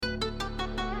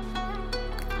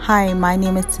Hi, my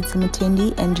name is Tsitsi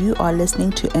Mutendi, and you are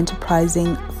listening to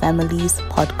Enterprising Families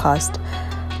podcast.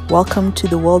 Welcome to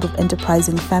the world of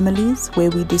enterprising families,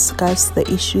 where we discuss the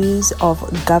issues of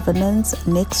governance,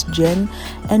 next gen,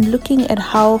 and looking at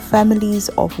how families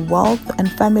of wealth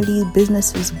and family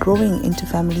businesses growing into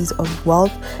families of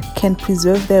wealth can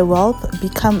preserve their wealth,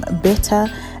 become better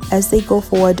as they go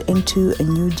forward into a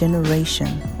new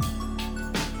generation.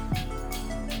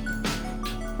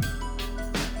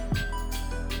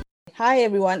 Hi,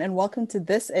 everyone, and welcome to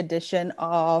this edition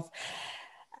of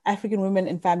African Women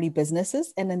in Family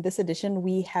Businesses. And in this edition,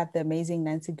 we have the amazing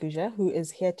Nancy Guja, who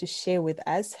is here to share with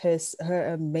us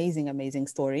her amazing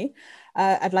story.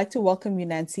 I'd like to welcome you,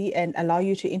 Nancy, and allow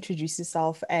you to introduce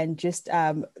yourself and just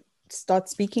start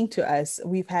speaking to us.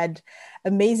 We've had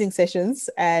amazing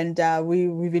sessions, and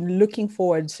we've been looking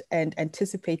forward and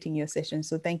anticipating your session.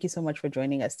 So thank you so much for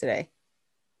joining us today.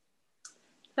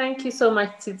 Thank you so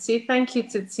much, Tsitsi. Thank you,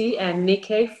 Tsitsi and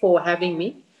Nikkei, for having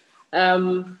me.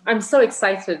 I'm so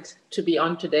excited to be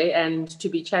on today and to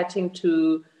be chatting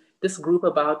to this group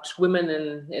about women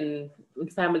in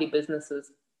family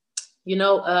businesses. You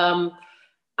know,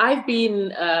 I've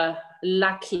been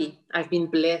lucky. I've been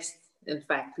blessed, in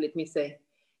fact, let me say,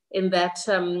 in that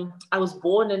I was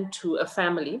born into a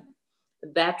family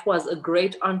that was a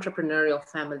great entrepreneurial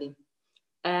family.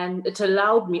 And it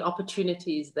allowed me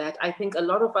opportunities that I think a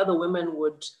lot of other women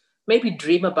would maybe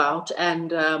dream about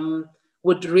and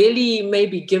would really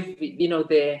maybe give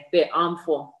their arm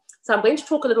for. So I'm going to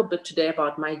talk a little bit today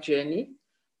about my journey.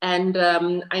 And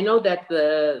I know that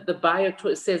the bio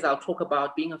says I'll talk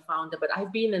about being a founder, but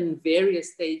I've been in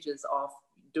various stages of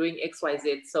doing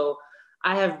XYZ. So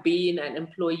I have been an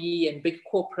employee in big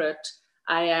corporate.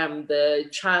 I am the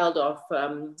child of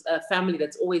a family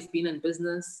that's always been in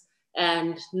business.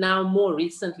 And now more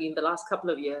recently, in the last couple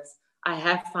of years, I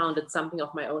have founded something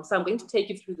of my own. So I'm going to take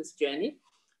you through this journey.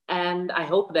 And I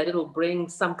hope that it'll bring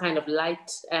some kind of light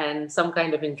and some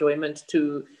kind of enjoyment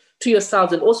to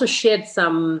yourselves, and also shed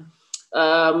some,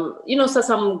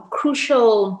 some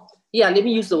crucial, let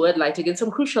me use the word light again,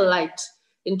 some crucial light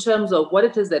in terms of what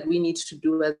it is that we need to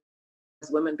do as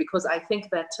women. Because I think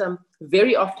that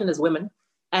very often as women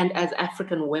and as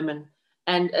African women,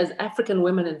 and as African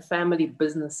women in family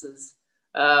businesses,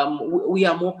 we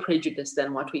are more prejudiced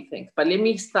than what we think. But let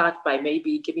me start by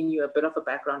maybe giving you a bit of a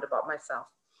background about myself.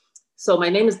 So my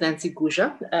name is Nancy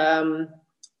Guja.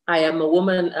 I am a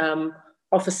woman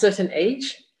of a certain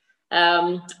age.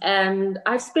 And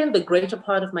I've spent the greater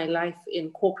part of my life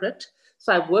in corporate.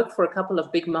 So I've worked for a couple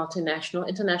of big multinational,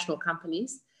 international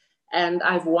companies. And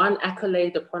I've won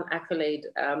accolade upon accolade.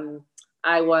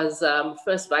 I was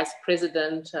first vice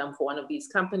president for one of these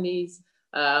companies,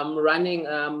 running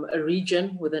a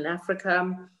region within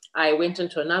Africa. I went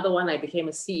into another one. I became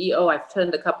a CEO. I've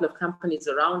turned a couple of companies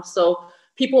around. So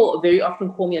people very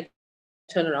often call me a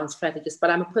turnaround strategist,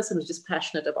 but I'm a person who's just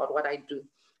passionate about what I do.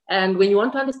 And when you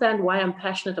want to understand why I'm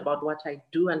passionate about what I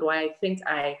do and why I think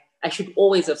I should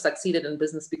always have succeeded in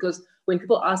business, because when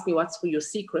people ask me what's your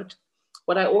secret,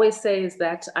 what I always say is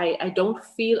that I don't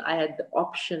feel I had the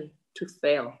option to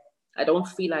fail. I don't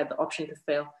feel I had the option to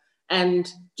fail. And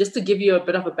just to give you a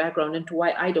bit of a background into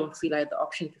why I don't feel I had the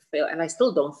option to fail, and I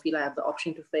still don't feel I have the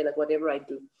option to fail at whatever I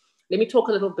do. Let me talk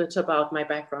a little bit about my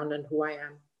background and who I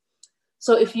am.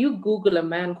 So if you Google a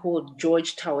man called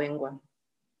George Tawengwa,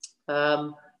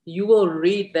 you will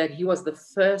read that he was the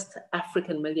first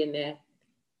African millionaire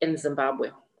in Zimbabwe.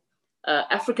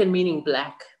 African meaning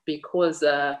black, because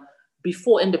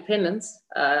before independence,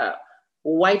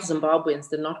 white Zimbabweans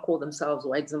did not call themselves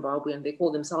white Zimbabwean. They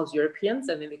called themselves Europeans,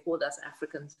 and then they called us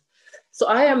Africans. So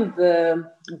I am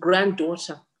the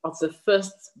granddaughter of the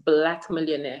first black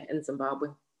millionaire in Zimbabwe.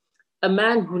 A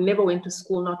man who never went to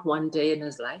school, not one day in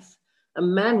his life. A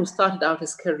man who started out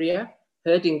his career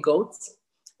herding goats,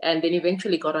 and then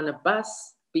eventually got on a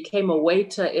bus, became a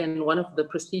waiter in one of the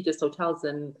prestigious hotels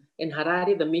in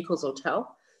Harare, the Mikos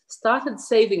Hotel, started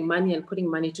saving money and putting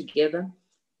money together,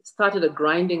 started a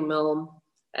grinding mill,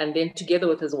 and then together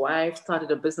with his wife, started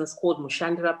a business called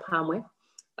Mushandira Pamwe,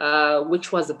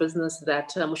 which was a business that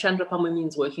Mushandira Pamwe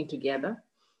means working together,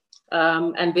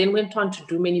 and then went on to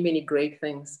do many, many great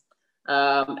things,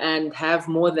 and have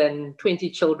more than 20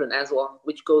 children as well,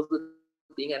 which goes with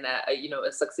being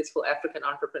a successful African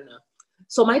entrepreneur.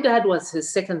 So my dad was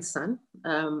his second son.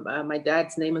 My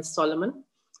dad's name is Solomon.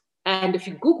 And if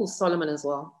you Google Solomon as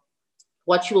well,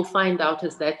 what you will find out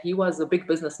is that he was a big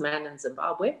businessman in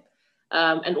Zimbabwe,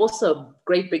 and also a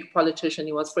great big politician.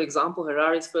 He was, for example,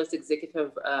 Harare's first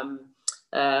executive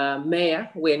mayor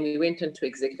when we went into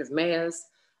executive mayors.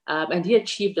 And he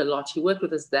achieved a lot. He worked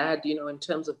with his dad, in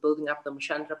terms of building up the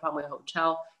Mushandira Pamwe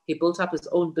Hotel. He built up his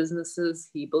own businesses.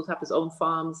 He built up his own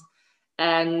farms.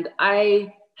 And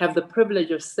I have the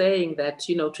privilege of saying that,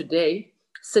 you know, today,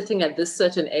 sitting at this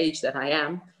certain age that I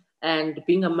am, and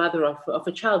being a mother of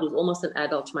a child who's almost an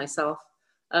adult myself,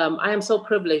 I am so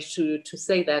privileged to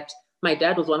say that my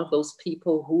dad was one of those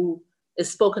people who is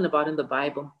spoken about in the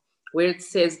Bible, where it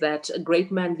says that a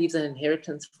great man leaves an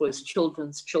inheritance for his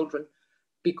children's children,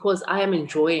 because I am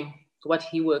enjoying what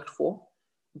he worked for.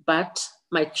 But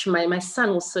my son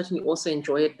will certainly also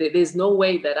enjoy it. There's no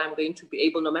way that I'm going to be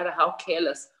able, no matter how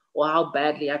careless or how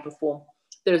badly I perform,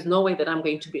 there's no way that I'm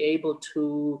going to be able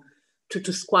to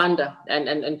squander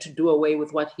and to do away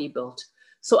with what he built.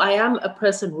 So I am a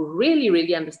person who really,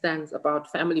 really understands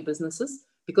about family businesses,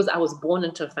 because I was born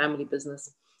into a family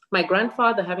business. My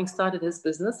grandfather, having started his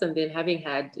business and then having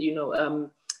had,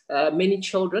 many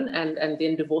children and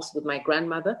then divorced with my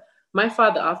grandmother, my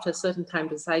father, after a certain time,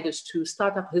 decided to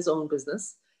start up his own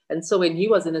business. And so when he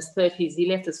was in his 30s, he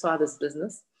left his father's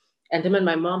business, and him and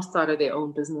my mom started their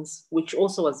own business, which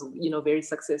also was, very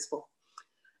successful.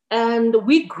 And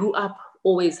we grew up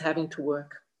always having to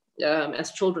work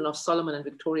as children of Solomon and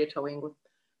Victoria Tawengu.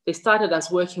 They started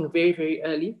us working very, very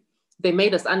early. They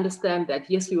made us understand that,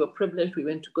 yes, we were privileged. We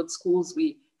went to good schools.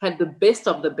 We had the best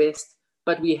of the best,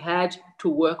 but we had to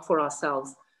work for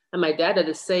ourselves. And my dad had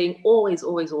a saying, always,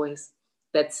 always, always,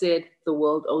 that said, the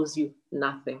world owes you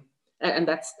nothing. And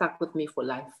that stuck with me for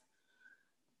life.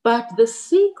 But the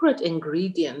secret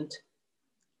ingredient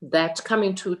that,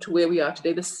 coming to where we are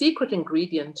today, the secret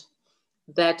ingredient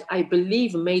that I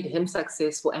believe made him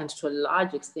successful, and to a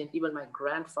large extent, even my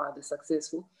grandfather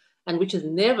successful, and which is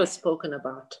never spoken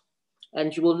about,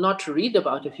 and you will not read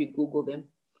about if you Google them,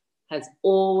 has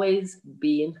always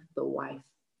been the wife.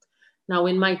 Now,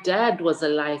 when my dad was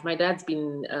alive, my dad's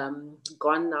been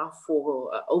gone now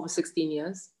for over 16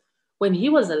 years. When he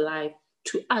was alive,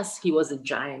 to us, he was a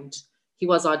giant. He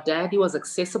was our dad. He was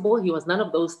accessible. He was none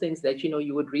of those things that,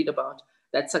 you would read about,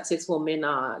 that successful men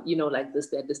are, like this,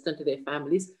 they're distant to their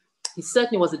families. He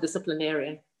certainly was a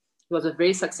disciplinarian. He was a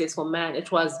very successful man.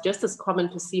 It was just as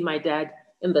common to see my dad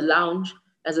in the lounge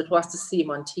as it was to see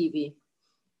him on TV.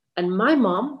 And my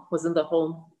mom was in the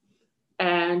home,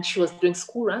 and she was doing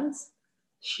school runs.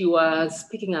 She was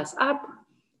picking us up.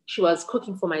 She was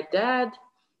cooking for my dad.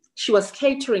 She was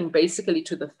catering basically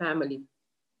to the family.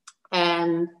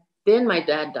 And then my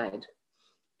dad died.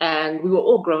 And we were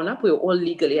all grown up. We were all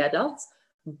legally adults.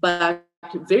 But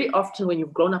very often when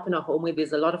you've grown up in a home where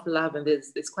there's a lot of love and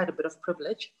there's quite a bit of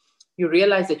privilege, you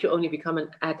realize that you only become an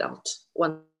adult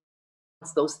once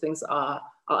those things are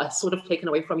sort of taken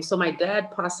away from you. So my dad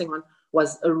passing on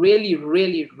was a really,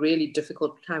 really, really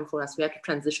difficult time for us. We had to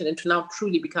transition into now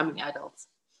truly becoming adults.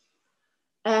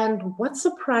 And what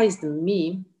surprised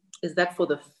me is that for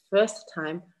the first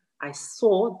time, I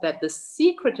saw that the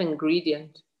secret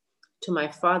ingredient to my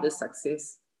father's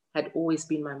success had always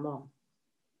been my mom.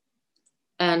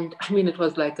 And I mean, it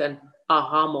was like an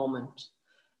aha moment,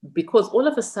 because all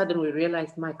of a sudden we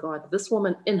realized, my God, this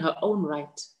woman in her own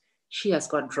right, she has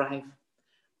got drive.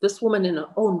 This woman in her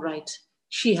own right,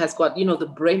 she has got,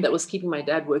 the brain that was keeping my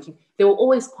dad working. They were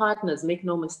always partners, make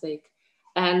no mistake.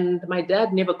 And my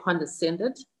dad never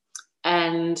condescended.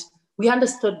 And we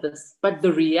understood this. But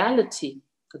the reality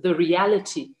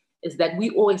is that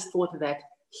we always thought that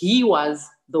he was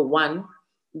the one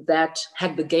that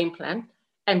had the game plan,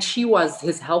 and she was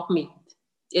his helpmeet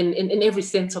in every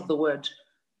sense of the word.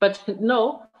 But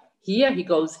no, here he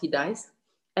goes, he dies.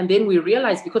 And then we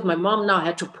realized, because my mom now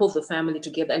had to pull the family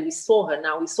together, and we saw her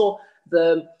now, we saw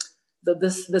the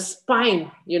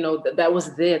spine, that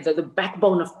was there, the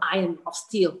backbone of iron, of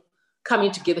steel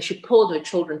coming together. She pulled her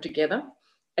children together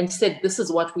and said, this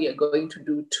is what we are going to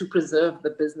do to preserve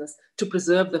the business, to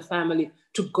preserve the family,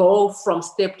 to go from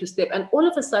step to step. And all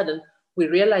of a sudden, we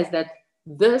realized that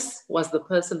this was the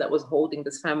person that was holding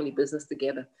this family business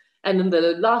together. And in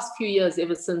the last few years,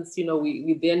 ever since,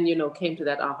 we then, came to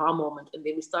that aha moment, and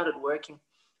then we started working.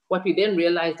 What we then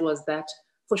realized was that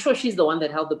for sure, she's the one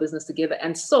that held the business together.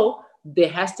 And so there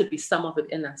has to be some of it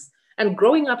in us. And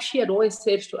growing up, she had always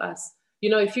said to us,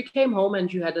 if you came home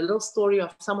and you had a little story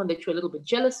of someone that you're a little bit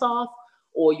jealous of,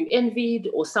 or you envied,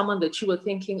 or someone that you were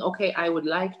thinking, okay, I would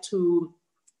like to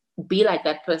be like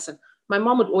that person, my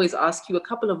mom would always ask you a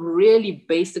couple of really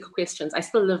basic questions. I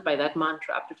still live by that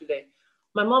mantra up to today.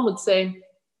 My mom would say,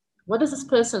 what does this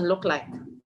person look like?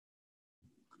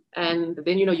 And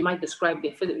then, you might describe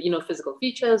their, physical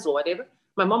features or whatever.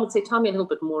 My mom would say, tell me a little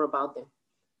bit more about them.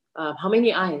 How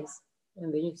many eyes?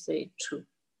 And then you'd say, 2.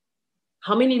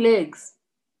 How many legs?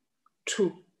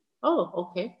 2. Oh,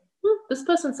 okay. This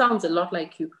person sounds a lot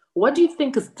like you. what do you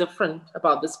think is different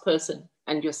about this person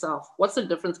and yourself? What's the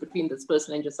difference between this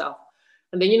person and yourself?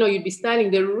 And then, you'd be standing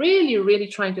there really, really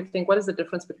trying to think, what is the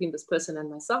difference between this person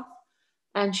and myself?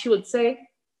 And she would say,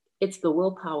 it's the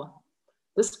willpower.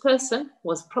 This person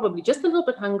was probably just a little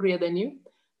bit hungrier than you.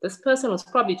 This person was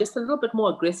probably just a little bit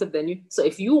more aggressive than you. So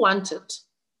if you want it,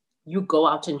 you go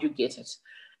out and you get it.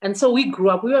 And so we grew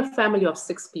up, we were a family of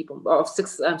 6 people, of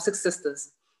six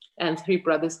sisters and 3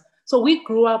 brothers. So we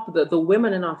grew up, the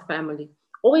women in our family,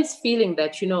 always feeling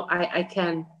that, I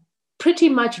can pretty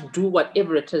much do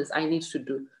whatever it is I need to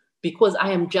do because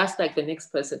I am just like the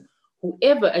next person.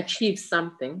 Whoever achieves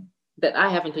something that I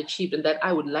haven't achieved and that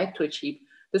I would like to achieve,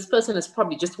 this person has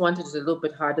probably just wanted it a little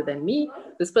bit harder than me.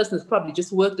 This person has probably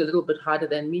just worked a little bit harder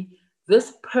than me.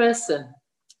 This person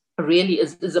really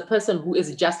is a person who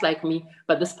is just like me,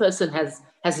 but this person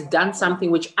has done something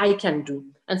which I can do.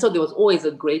 And so there was always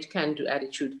a great can-do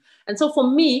attitude. And so for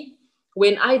me,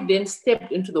 when I then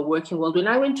stepped into the working world, when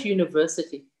I went to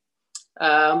university,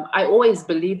 I always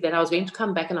believed that I was going to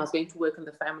come back and I was going to work in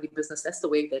the family business. That's the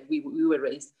way that we were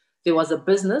raised. There was a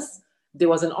business, there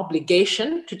was an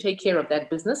obligation to take care of that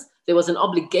business. There was an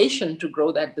obligation to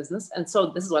grow that business. And so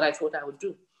this is what I thought I would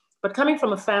do. But coming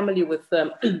from a family with,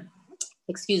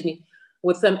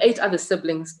 with 8 other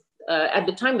siblings, at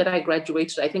the time that I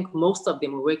graduated, I think most of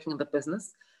them were working in the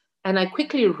business. And I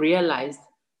quickly realized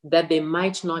that there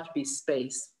might not be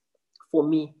space for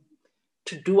me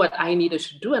to do what I needed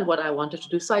to do and what I wanted to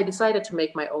do. So I decided to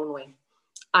make my own way.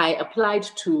 I applied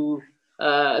to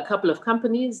a couple of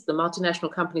companies, the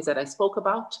multinational companies that I spoke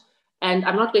about. And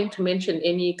I'm not going to mention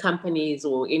any companies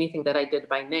or anything that I did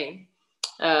by name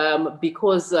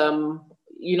because,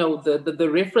 the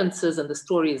references and the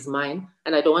story is mine.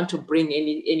 And I don't want to bring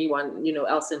anyone,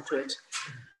 else into it.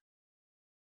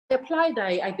 I applied,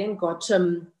 I then got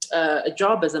a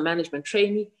job as a management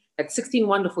trainee. Had 16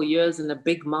 wonderful years in a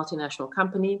big multinational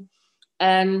company.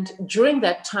 And during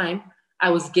that time, I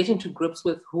was getting to grips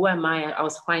with who am I? I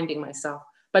was finding myself.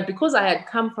 But because I had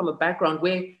come from a background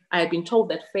where I had been told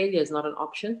that failure is not an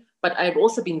option, but I had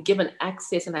also been given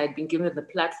access and I had been given the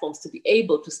platforms to be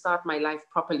able to start my life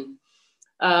properly.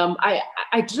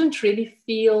 I didn't really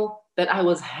feel that I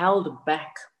was held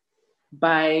back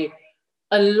by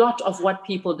a lot of what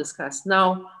people discuss.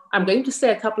 Now, I'm going to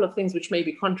say a couple of things which may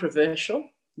be controversial,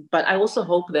 but I also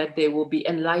hope that they will be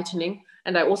enlightening.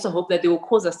 And I also hope that they will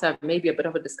cause us to have maybe a bit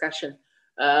of a discussion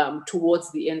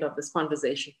towards the end of this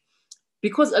conversation.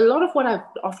 Because a lot of what I've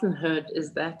often heard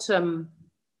is that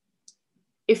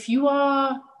if you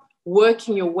are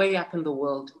working your way up in the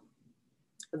world,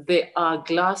 there are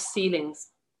glass ceilings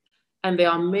and there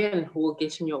are men who will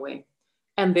get in your way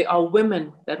and there are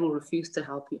women that will refuse to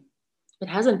help you. It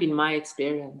hasn't been my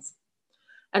experience.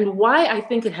 And why I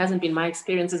think it hasn't been my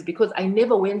experience is because I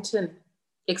never went in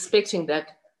expecting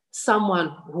that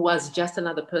someone who was just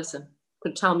another person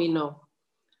could tell me no.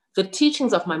 The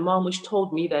teachings of my mom, which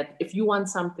told me that if you want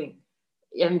something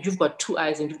and you've got 2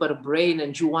 eyes and you've got a brain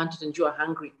and you want it and you are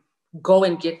hungry, go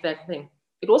and get that thing.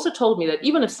 It also told me that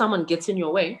even if someone gets in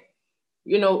your way,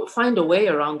 find a way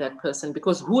around that person,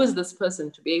 because who is this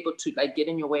person to be able to get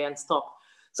in your way and stop?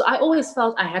 So I always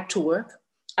felt I had to work.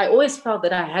 I always felt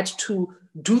that I had to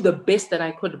do the best that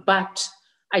I could, but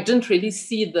I didn't really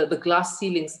see the glass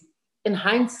ceilings. In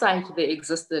hindsight, they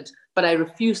existed, but I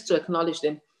refused to acknowledge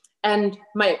them. And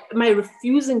my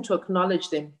refusing to acknowledge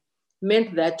them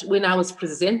meant that when I was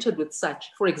presented with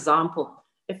such, for example,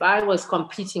 if I was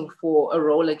competing for a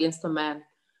role against a man,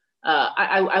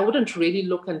 I wouldn't really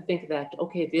look and think that,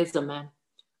 okay, there's a man.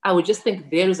 I would just think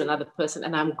there is another person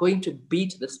and I'm going to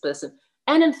beat this person.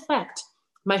 And in fact,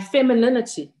 my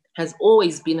femininity has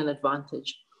always been an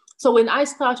advantage. So when I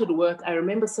started work, I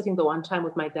remember sitting the one time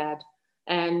with my dad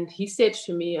and he said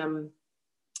to me,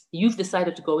 you've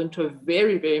decided to go into a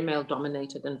very, very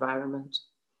male-dominated environment.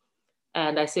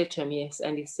 And I said to him, yes.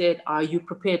 And he said, are you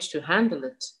prepared to handle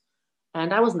it?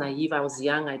 And I was naive. I was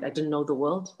young. I didn't know the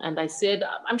world. And I said,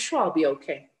 I'm sure I'll be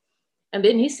okay. And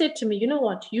then he said to me, you know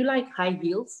what? You like high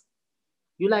heels.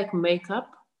 You like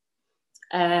makeup.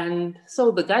 And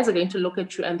so the guys are going to look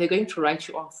at you and they're going to write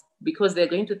you off because they're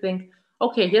going to think,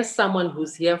 okay, here's someone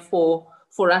who's here for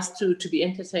us to be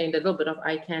entertained, a little bit of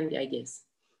eye candy, I guess.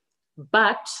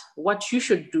 But what you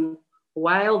should do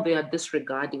while they are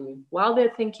disregarding you, while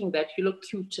they're thinking that you look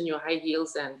cute in your high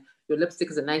heels and your lipstick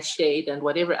is a nice shade and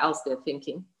whatever else they're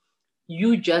thinking,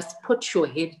 you just put your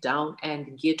head down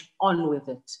and get on with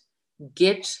it.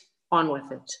 Get on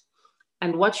with it.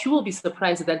 And what you will be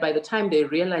surprised is that by the time they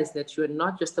realize that you're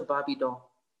not just a Barbie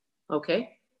doll,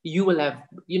 okay, you will have,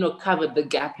 covered the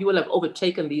gap. You will have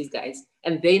overtaken these guys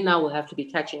and they now will have to be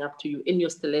catching up to you in your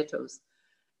stilettos.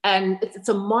 And it's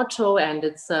a motto, and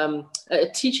it's a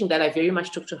teaching that I very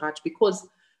much took to heart, because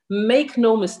make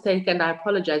no mistake, and I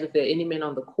apologize if there are any men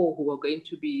on the call who are going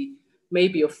to be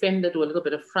maybe offended or a little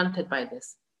bit affronted by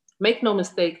this. Make no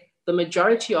mistake, the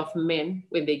majority of men,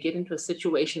 when they get into a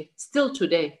situation, still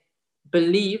today,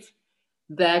 believe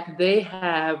that they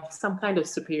have some kind of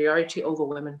superiority over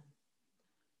women.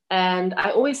 And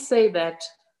I always say that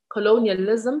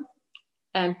colonialism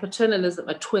and paternalism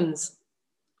are twins,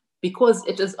 because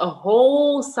it is a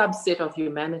whole subset of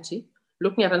humanity,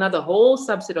 looking at another whole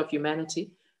subset of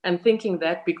humanity, and thinking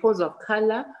that because of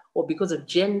color or because of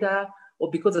gender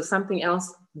or because of something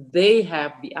else, they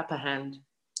have the upper hand.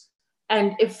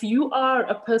 And if you are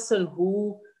a person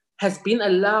who has been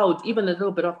allowed even a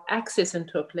little bit of access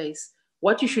into a place,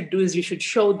 what you should do is you should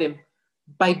show them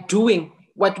by doing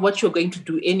what you're going to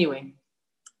do anyway,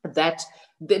 that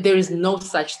there is no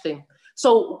such thing.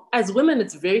 So as women,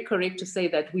 it's very correct to say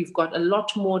that we've got a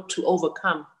lot more to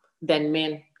overcome than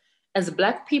men. As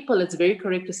Black people, it's very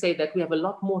correct to say that we have a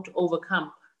lot more to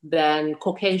overcome than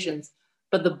Caucasians.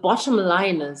 But the bottom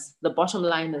line is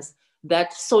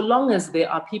that so long as there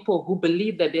are people who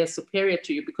believe that they're superior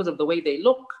to you because of the way they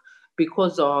look,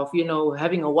 because of, you know,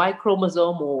 having a Y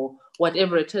chromosome or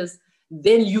whatever it is,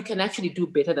 then you can actually do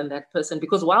better than that person.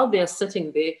 Because while they're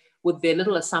sitting there with their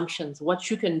little assumptions, what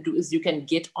you can do is you can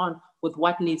get on with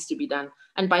what needs to be done.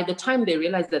 And by the time they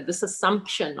realize that this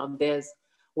assumption of theirs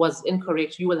was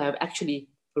incorrect, you will have actually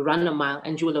run a mile,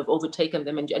 and you will have overtaken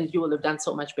them, and you will have done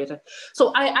so much better.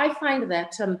 So I find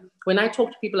that when I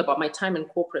talk to people about my time in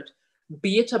corporate,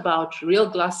 be it about real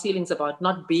glass ceilings, about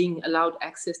not being allowed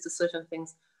access to certain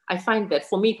things, I find that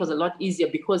for me, it was a lot easier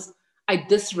because I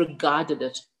disregarded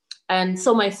it. And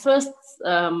so my first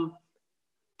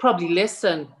probably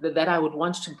lesson that I would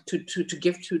want to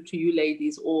give to you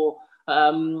ladies, or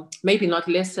maybe not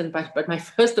lesson, but my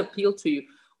first appeal to you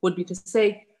would be to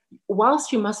say,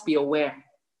 whilst you must be aware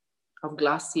of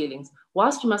glass ceilings,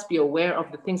 whilst you must be aware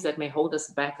of the things that may hold us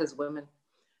back as women,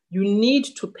 you need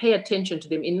to pay attention to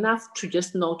them enough to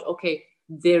just note, okay,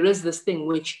 there is this thing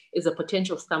which is a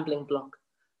potential stumbling block.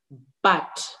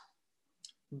 But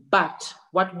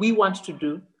what we want to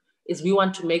do is we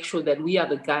want to make sure that we are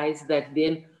the guys that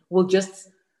then will just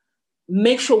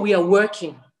make sure we are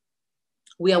working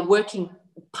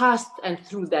past and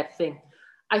through that thing.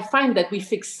 I find that we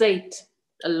fixate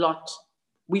a lot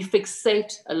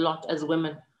as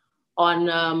women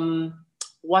on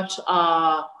what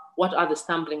are the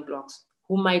stumbling blocks,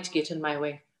 who might get in my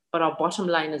way. But our bottom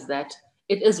line is that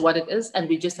it is what it is, and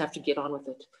we just have to get on with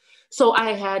it. So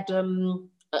I had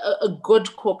a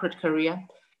good corporate career.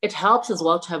 It helps as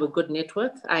well to have a good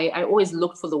network. I always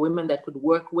looked for the women that could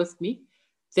work with me.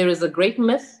 There is a great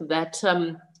myth that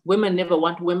women never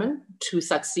want women to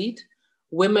succeed.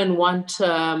 Women want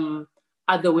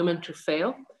other women to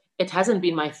fail. It hasn't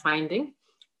been my finding.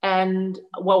 And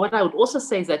what I would also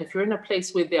say is that if you're in a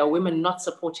place where there are women not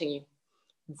supporting you,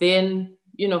 then,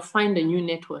 you know, find a new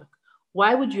network.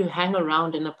 Why would you hang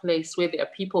around in a place where there are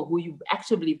people who you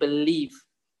actively believe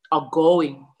are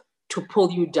going to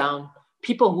pull you down,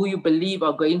 people who you believe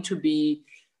are going to be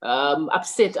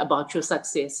upset about your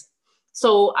success?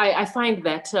 So I find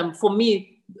that for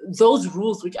me, those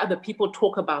rules which other people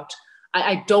talk about,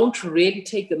 I don't really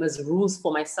take them as rules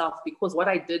for myself, because what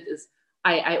I did is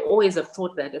I always have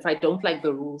thought that if I don't like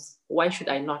the rules, why should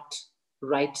I not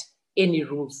write any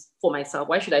rules for myself?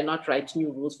 Why should I not write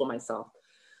new rules for myself?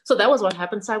 So that was what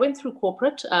happened. So I went through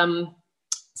corporate,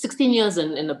 16 years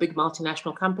in a big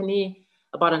multinational company,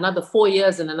 about another 4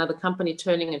 years in another company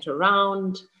turning it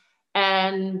around.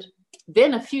 And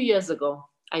then a few years ago,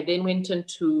 I then went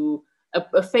into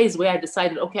a phase where I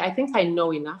decided, okay, I think I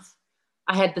know enough.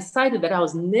 I had decided that I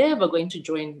was never going to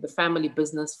join the family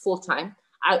business full time.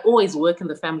 I always work in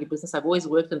the family business. I've always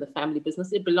worked in the family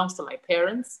business. It belongs to my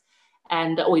parents,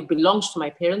 or it belongs to my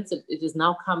parents. It has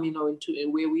now come, you know, into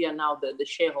where we are now the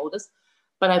shareholders.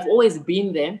 But I've always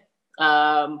been there,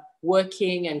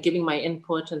 working and giving my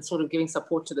input and sort of giving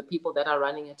support to the people that are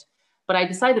running it. But I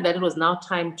decided that it was now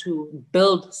time to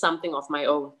build something of my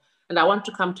own. And I want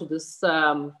to come to this,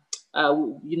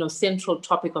 central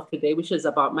topic of today, which is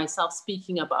about myself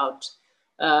speaking about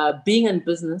being in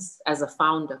business as a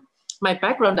founder. My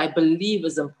background, I believe,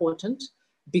 is important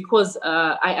because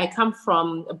I come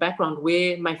from a background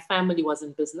where my family was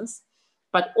in business,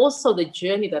 but also the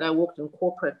journey that I walked in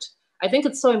corporate. I think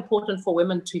it's so important for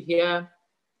women to hear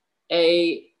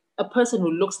a person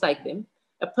who looks like them,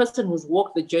 a person who's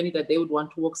walked the journey that they would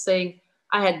want to walk, saying,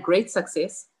 I had great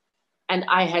success, and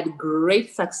I had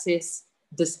great success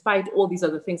despite all these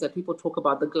other things that people talk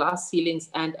about, the glass ceilings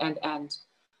and.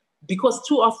 because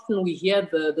too often we hear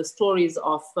the stories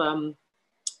of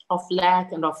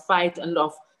lack and of fight and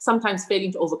of sometimes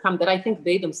failing to overcome, that I think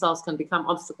they themselves can become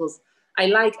obstacles.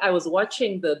 I was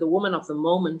watching the woman of the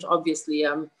moment, obviously.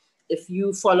 If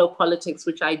you follow politics,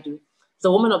 which I do,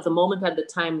 the woman of the moment at the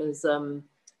time is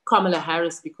Kamala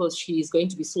Harris, because she's going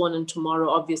to be sworn in tomorrow,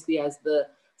 obviously, as the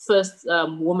first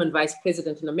woman vice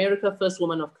president in America, first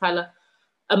woman of color,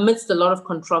 amidst a lot of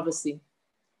controversy.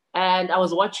 And I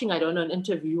was watching, I don't know, an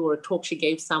interview or a talk she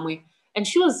gave somewhere, and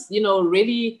she was,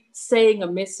 really saying a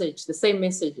message, the same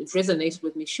message. It resonated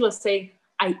with me. She was saying,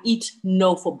 I eat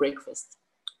no for breakfast.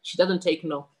 She doesn't take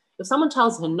no. If someone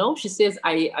tells her no, she says,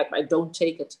 I don't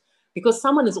take it. Because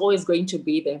someone is always going to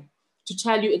be there to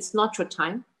tell you it's not your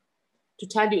time, to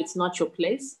tell you it's not your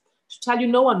place, to tell you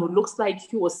no one who looks like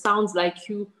you or sounds like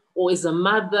you, or is a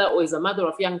mother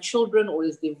of young children, or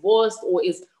is divorced, or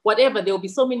is whatever. There will be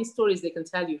so many stories they can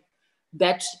tell you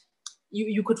that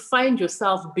you could find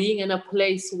yourself being in a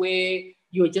place where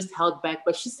you're just held back.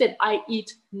 But she said, I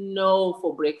eat no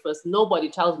for breakfast. Nobody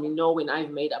tells me no when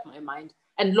I've made up my mind.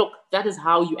 And look, that is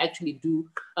how you actually do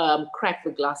crack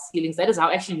the glass ceilings. That is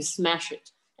how actually you smash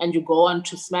it. And you go on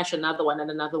to smash another one and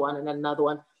another one and another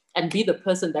one, and be the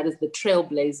person that is the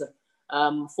trailblazer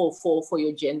for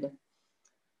your gender.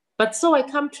 But so I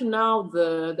come to now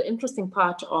the interesting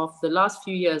part of the last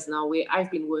few years now, where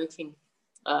I've been working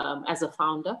as a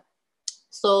founder.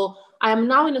 So I am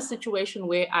now in a situation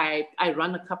where I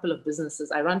run a couple of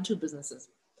businesses. I run two businesses.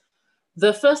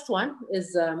 The first one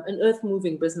is an earth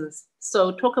moving business.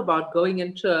 So talk about going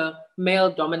into a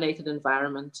male dominated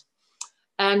environment.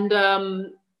 And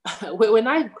when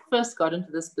I first got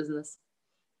into this business,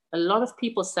 a lot of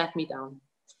people sat me down,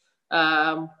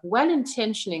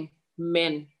 well-intentioning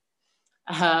men.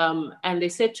 And they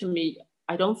said to me,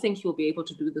 I don't think you'll be able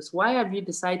to do this. Why have you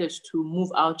decided to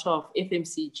move out of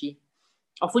FMCG?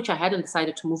 Of which I hadn't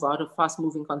decided to move out of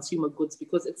fast-moving consumer goods,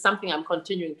 because it's something I'm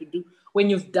continuing to do. When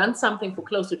you've done something for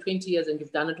close to 20 years and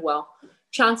you've done it well,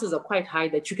 chances are quite high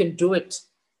that you can do it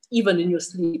even in your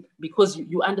sleep, because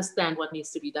you understand what needs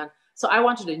to be done. So I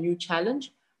wanted a new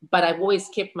challenge, but I've always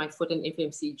kept my foot in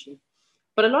FMCG.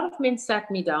 But a lot of men sat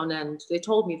me down and they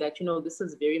told me that, this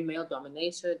is very male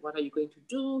dominated. What are you going to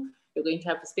do? You're going to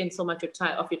have to spend so much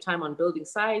of your time on building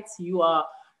sites. You are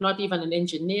not even an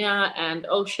engineer, and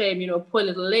oh shame, poor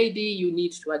little lady, you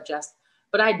need to adjust.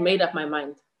 But I'd made up my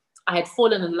mind. I had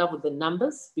fallen in love with the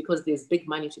numbers, because there's big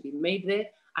money to be made there.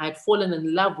 I had fallen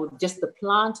in love with just the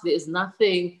plant. There is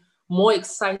nothing more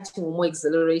exciting or more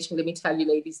exhilarating, let me tell you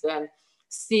ladies, than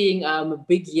seeing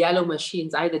big yellow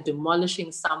machines either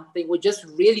demolishing something or just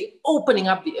really opening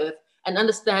up the earth and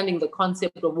understanding the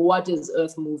concept of what is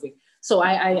earth moving. So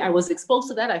I was exposed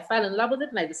to that. I fell in love with it,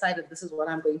 and I decided this is what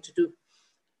I'm going to do.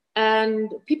 And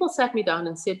people sat me down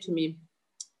and said to me,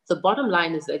 the bottom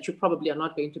line is that you probably are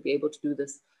not going to be able to do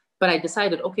this. But I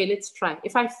decided, okay, let's try.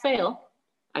 If I fail,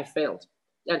 I failed.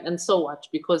 And so what?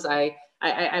 Because I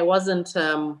wasn't,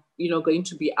 going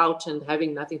to be out and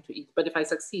having nothing to eat. But if I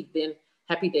succeed, then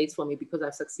happy days for me, because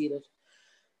I've succeeded.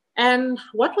 And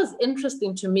what was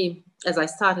interesting to me as I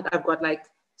started, I've got like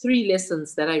 3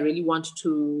 lessons that I really want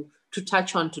to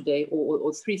touch on today,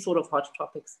 or 3 sort of hot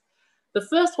topics. The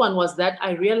first one was that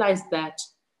I realized that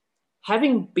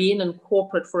having been in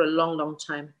corporate for a long, long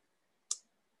time,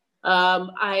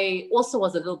 I also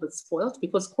was a little bit spoiled,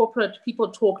 because corporate people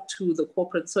talk to the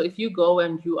corporate. So if you go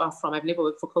and you are from, I've never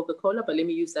worked for Coca-Cola, but let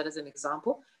me use that as an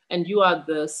example, and you are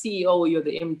the CEO or you're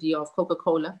the MD of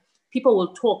Coca-Cola, people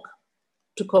will talk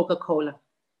to Coca-Cola.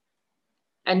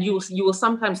 And you will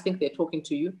sometimes think they're talking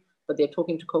to you, but they're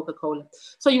talking to Coca-Cola.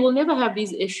 So you will never have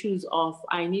these issues of,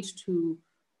 I need to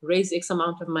raise X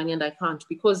amount of money and I can't,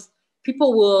 because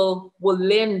people will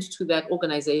lend to that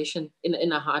organization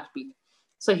in a heartbeat.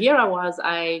 So here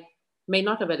I may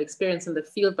not have had experience in the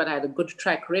field, but I had a good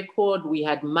track record. We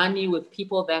had money with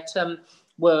people that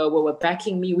were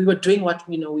backing me. We were doing what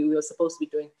we were supposed to be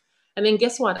doing. And then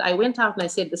guess what? I went out and I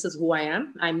said, this is who I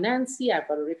am. I'm Nancy. I've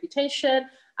got a reputation.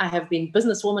 I have been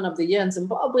businesswoman of the year in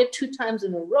Zimbabwe 2 times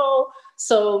in a row.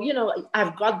 So,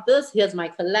 I've got this. Here's my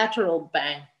collateral,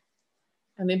 bang.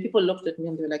 And then people looked at me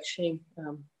and they were like, shame,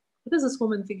 what does this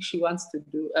woman think she wants to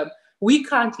do? We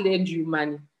can't lend you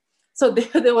money. So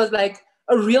there was like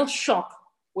a real shock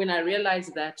when I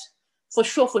realized that for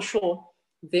sure,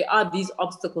 there are these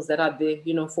obstacles that are there,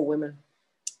 for women.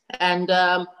 And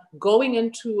going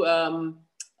into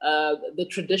the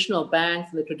traditional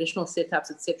banks, the traditional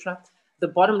setups, etc., the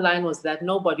bottom line was that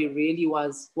nobody really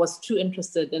was too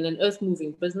interested in an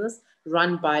earth-moving business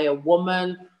run by a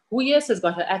woman who, yes, has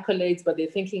got her accolades, but they're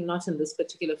thinking not in this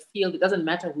particular field. It doesn't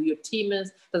matter who your team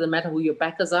is, doesn't matter who your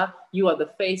backers are. You are the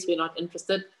face, we're not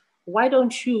interested. Why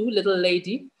don't you, little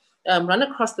lady, run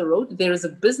across the road? There is a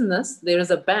business,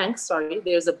 there's a bank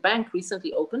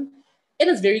recently opened. It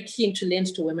is very keen to lend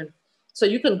to women. So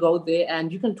you can go there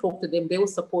and you can talk to them. They will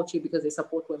support you because they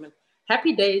support women.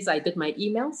 Happy days, I did my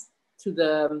emails to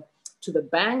the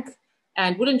bank.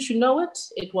 And wouldn't you know it,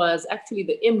 it was actually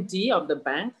the MD of the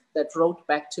bank that wrote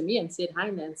back to me and said, "Hi,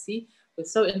 Nancy, we're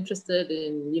so interested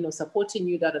in, supporting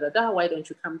you, da, da, da, da. Why don't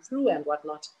you come through and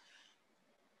whatnot?"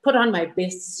 Put on my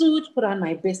best suit, put on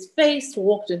my best face,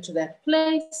 walked into that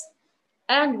place.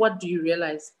 And what do you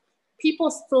realize? People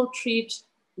still treat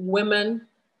women,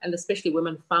 and especially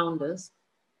women founders,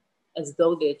 as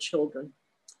though they're children.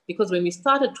 Because when we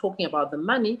started talking about the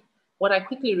money, what I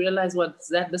quickly realized was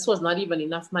that this was not even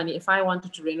enough money if I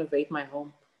wanted to renovate my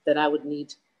home that I would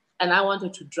need. And I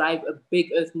wanted to drive a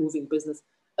big earth moving business.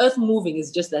 Earth moving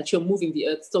is just that you're moving the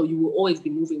earth, so you will always be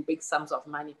moving big sums of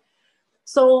money.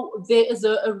 So there is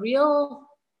a real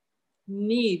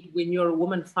need when you're a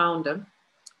woman founder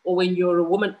or when you're a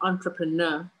woman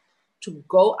entrepreneur to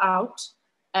go out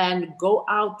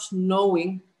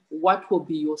knowing what will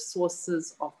be your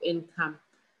sources of income,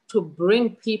 to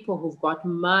bring people who've got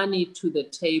money to the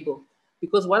table.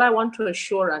 Because what I want to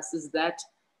assure us is that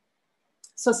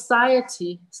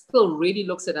society still really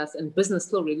looks at us and business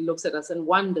still really looks at us and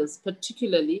wonders,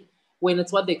 particularly when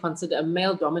it's what they consider a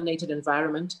male-dominated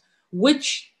environment,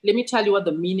 which, let me tell you what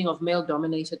the meaning of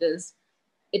male-dominated is.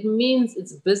 It means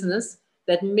it's business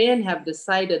that men have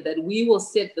decided that we will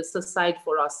set this aside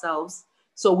for ourselves.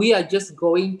 So we are just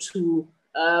going to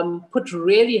put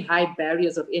really high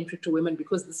barriers of entry to women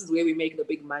because this is where we make the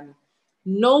big money.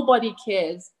 Nobody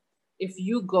cares if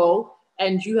you go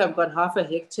and you have got half a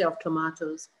hectare of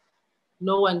tomatoes.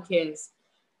 No one cares,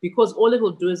 because all it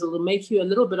will do is it will make you a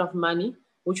little bit of money,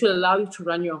 which will allow you to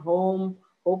run your home,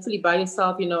 hopefully buy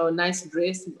yourself, a nice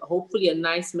dress, hopefully a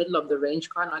nice middle of the range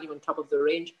car, not even top of the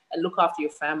range, and look after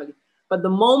your family. But the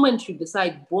moment you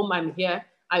decide, boom, I'm here,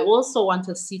 I also want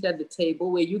a seat at the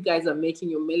table where you guys are making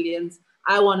your millions.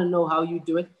 I want to know how you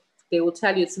do it. They will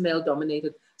tell you it's male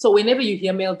dominated. So whenever you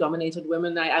hear male dominated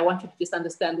women, I want you to just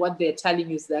understand what they're telling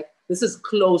you is that this is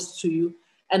close to you.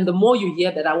 And the more you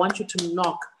hear that, I want you to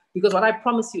knock, because what I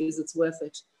promise you is it's worth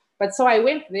it. But so I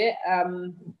went there.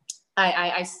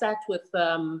 I sat with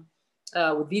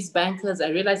these bankers. I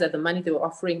realized that the money they were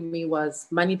offering me was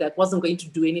money that wasn't going to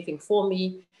do anything for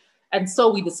me. And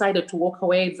so we decided to walk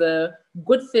away. The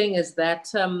good thing is that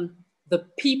the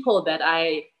people that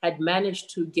I had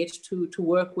managed to get to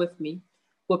work with me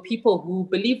were people who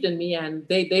believed in me, and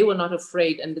they were not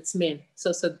afraid, and it's men. So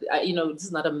this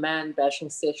is not a man bashing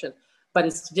session, but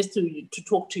it's just to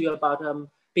talk to you about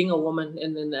being a woman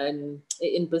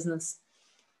in business.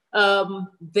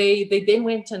 They then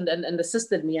went and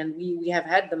assisted me, and we have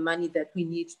had the money that we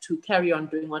need to carry on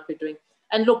doing what we're doing.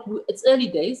 And look, it's early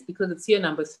days because it's year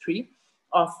number 3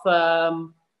 of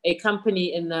a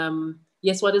company in,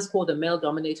 yes, what is called a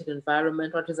male-dominated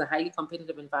environment, what is a highly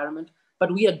competitive environment,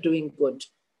 but we are doing good.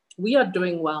 We are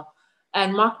doing well.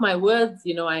 And mark my words,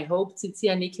 I hope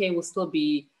Tsitsi and Nike will still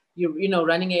be,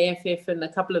 running AFF in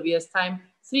a couple of years' time.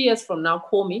 3 years from now,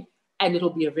 call me, and it'll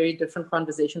be a very different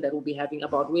conversation that we'll be having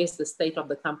about where's the state of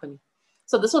the company.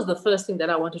 So this was the first thing that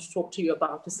I wanted to talk to you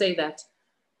about, to say that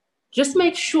just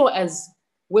make sure as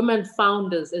women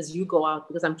founders, as you go out,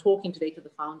 because I'm talking today to the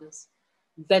founders,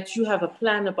 that you have a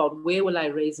plan about where will I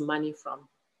raise money from.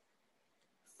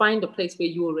 Find a place where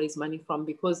you will raise money from,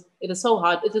 because it is so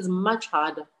hard. It is much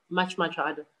harder, much, much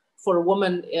harder for a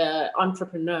woman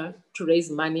entrepreneur to raise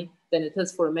money than it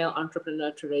is for a male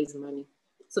entrepreneur to raise money.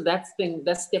 So that's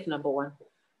step number 1.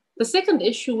 The second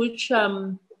issue, which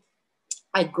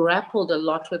I grappled a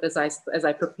lot with as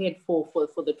I prepared for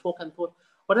the talk and thought,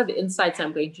 what are the insights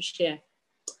I'm going to share,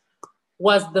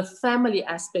 was the family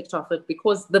aspect of it,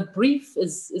 because the brief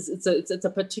it's a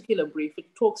particular brief.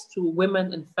 It talks to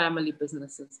women and family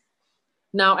businesses.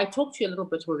 Now, I talked to you a little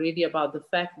bit already about the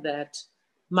fact that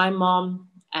my mom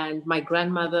and my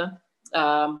grandmother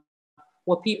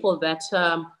were people that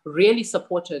really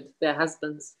supported their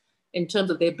husbands in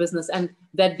terms of their business, and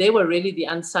that they were really the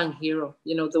unsung hero,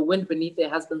 the wind beneath their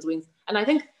husbands' wings. And I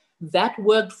think that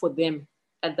worked for them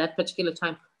at that particular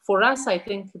time. For us, I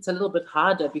think it's a little bit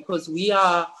harder because we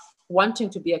are wanting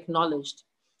to be acknowledged.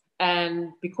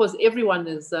 And because everyone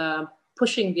is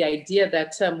pushing the idea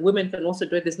that women can also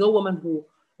do it, there's no woman who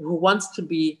wants to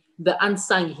be the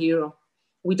unsung hero.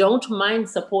 We don't mind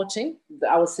supporting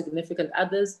our significant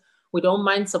others. We don't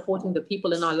mind supporting the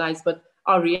people in our lives, but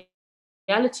our reality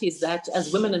reality is that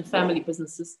as women in family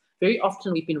businesses, very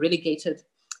often we've been relegated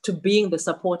to being the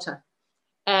supporter.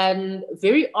 And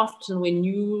very often when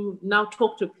you now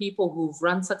talk to people who've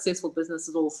run successful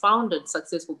businesses or founded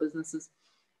successful businesses,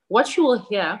 what you will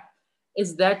hear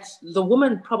is that the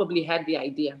woman probably had the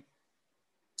idea.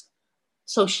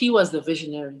 So she was the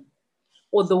visionary.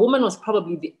 Or the woman was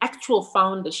probably the actual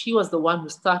founder. She was the one who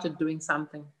started doing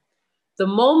something. The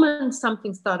moment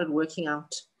something started working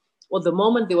out, or the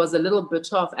moment there was a little bit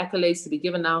of accolades to be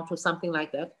given out or something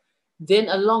like that, then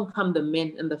along come the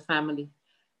men in the family.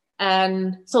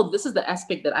 And so this is the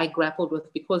aspect that I grappled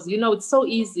with, because, you know, it's so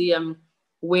easy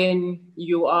when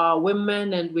you are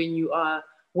women and when you are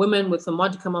women with a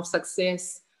modicum of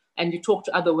success and you talk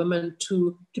to other women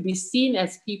to be seen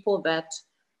as people that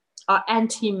are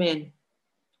anti-men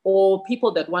or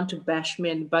people that want to bash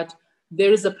men. But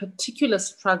there is a particular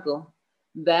struggle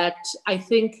that I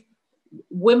think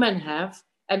women have,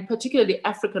 and particularly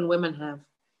African women have,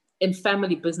 in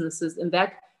family businesses, in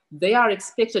that they are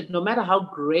expected, no matter how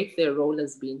great their role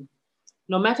has been,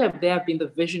 no matter if they have been the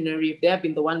visionary, if they have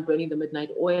been the one burning the midnight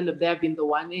oil, if they have been the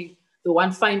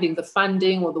one finding the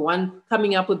funding or the one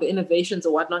coming up with the innovations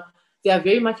or whatnot, they are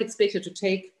very much expected to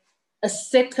take a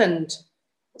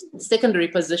secondary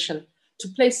position, to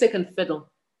play second fiddle,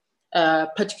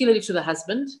 particularly to the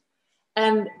husband,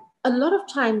 and a lot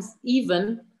of times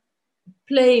even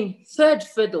playing third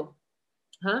fiddle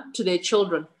to their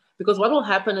children. Because what will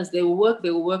happen is they will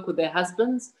work with their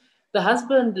husbands. The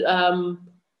husband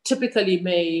typically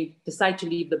may decide to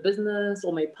leave the business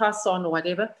or may pass on or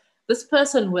whatever. This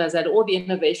person who has had all the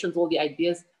innovations, all the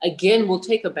ideas, again, will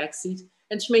take a back seat,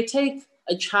 and she may take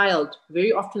a child,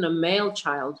 very often a male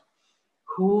child,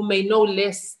 who may know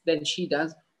less than she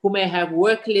does, who may have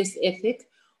work less ethic,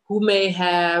 who may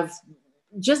have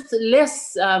just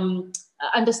less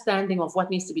understanding of what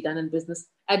needs to be done in business,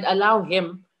 and allow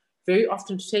him very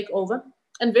often to take over.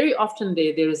 And very often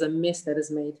there is a mess that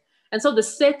is made. And so the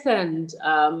second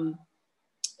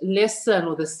lesson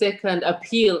or the second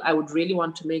appeal I would really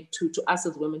want to make to us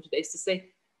as women today is to say,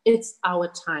 it's our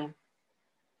time.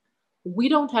 We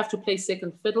don't have to play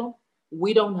second fiddle.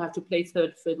 We don't have to play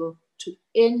third fiddle to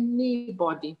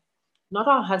anybody, not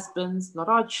our husbands, not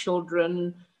our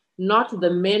children, not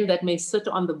the men that may sit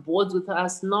on the boards with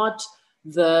us, not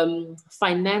the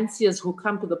financiers who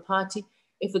come to the party.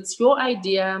 If it's your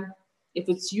idea, if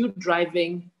it's you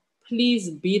driving,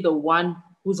 please be the one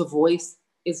whose voice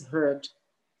is heard.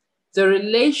 The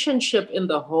relationship in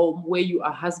the home where you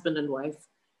are husband and wife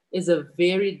is a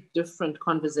very different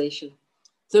conversation.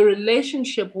 The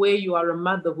relationship where you are a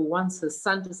mother who wants her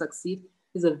son to succeed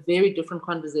is a very different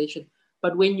conversation.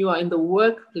 But when you are in the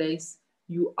workplace,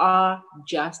 you are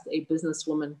just a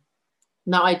businesswoman.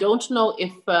 Now, I don't know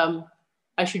if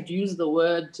I should use the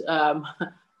word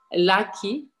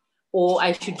lucky, or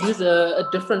I should use a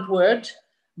different word.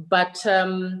 But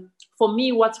for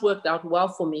me, what's worked out well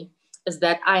for me is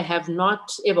that I have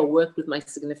not ever worked with my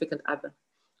significant other.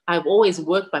 I've always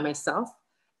worked by myself.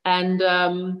 And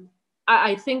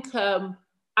I think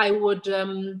I would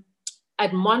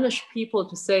admonish people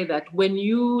to say that when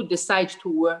you decide to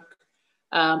work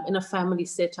in a family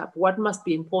setup, what must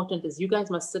be important is you guys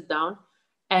must sit down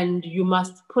and you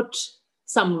must put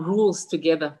some rules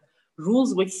together,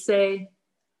 rules which say,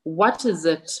 what is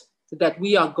it that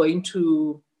we are going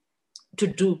to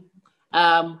do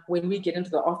when we get into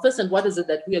the office, and what is it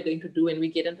that we are going to do when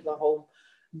we get into the home?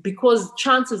 Because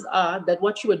chances are that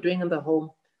what you are doing in the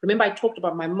home, remember I talked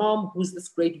about my mom, who's this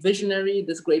great visionary,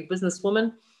 this great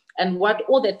businesswoman, and what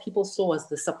all that people saw was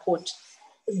the support.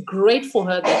 It's great for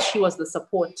her that she was the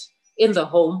support in the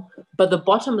home, but the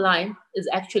bottom line is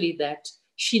actually that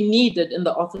she needed in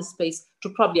the office space to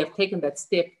probably have taken that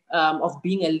step of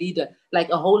being a leader like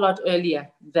a whole lot earlier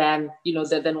than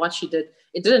what she did.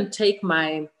 It didn't take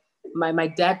my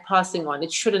dad passing on.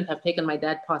 It shouldn't have taken my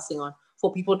dad passing on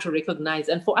for people to recognize,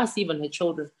 and for us, even her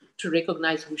children, to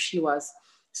recognize who she was.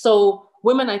 So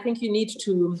women, I think you need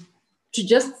to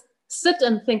just sit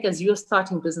and think as you're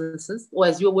starting businesses or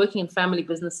as you're working in family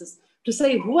businesses, to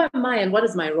say, who am I and what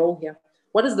is my role here?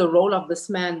 What is the role of this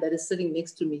man that is sitting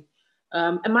next to me?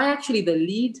 Am I actually the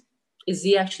lead? Is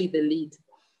he actually the lead?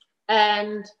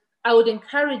 And I would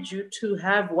encourage you to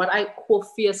have what I call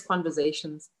fierce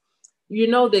conversations. You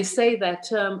know, they say that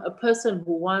a person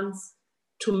who wants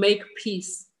to make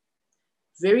peace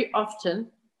very often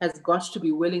has got to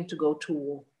be willing to go to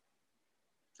war.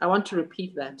 I want to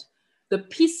repeat that. The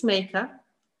peacemaker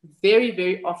very,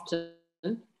 very often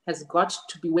has got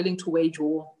to be willing to wage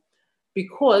war,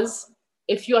 because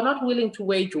if you are not willing to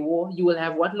wage war, you will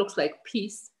have what looks like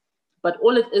peace, but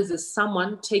all it is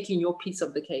someone taking your piece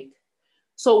of the cake.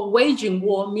 So waging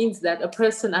war means that a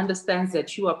person understands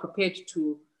that you are prepared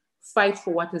to fight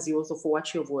for what is yours or for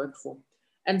what you have worked for.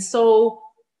 And so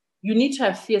you need to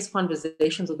have fierce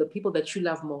conversations with the people that you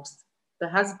love most, the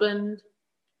husband,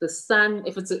 the son,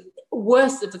 if it's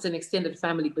worse, if it's an extended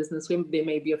family business, where there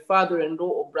may be a father-in-law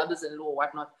or brothers-in-law or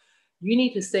whatnot. You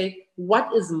need to say, what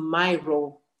is my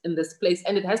role in this place?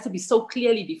 And it has to be so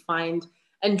clearly defined,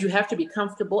 and you have to be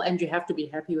comfortable and you have to be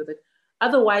happy with it.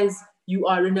 Otherwise, you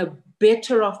are in a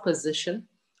better off position,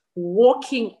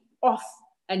 walking off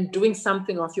and doing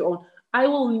something of your own. I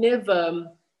will never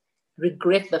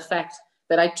regret the fact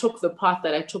that I took the path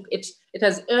that I took. It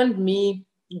has earned me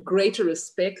greater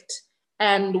respect.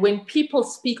 And when people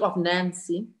speak of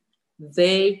Nancy,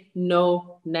 they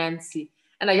know Nancy.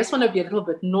 And I just want to be a little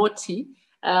bit naughty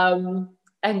and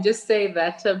just say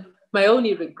that my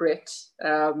only regret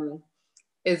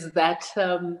is that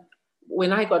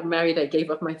when I got married, I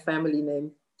gave up my family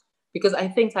name, because I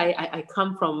think I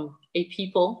come from a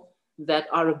people that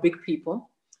are a big people.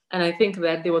 And I think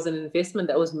that there was an investment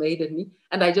that was made in me.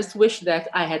 And I just wish that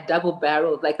I had double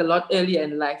barreled like a lot earlier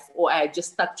in life, or I had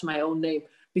just stuck to my own name,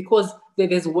 because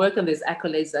there's work and there's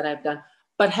accolades that I've done.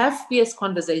 But have fierce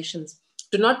conversations.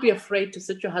 Do not be afraid to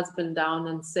sit your husband down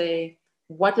and say,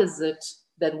 what is it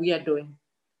that we are doing?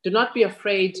 Do not be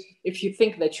afraid if you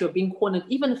think that you're being cornered,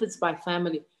 even if it's by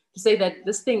family, to say that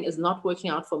this thing is not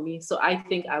working out for me. So I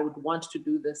think I would want to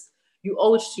do this. You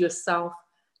owe it to yourself,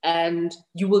 and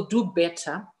you will do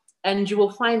better. And you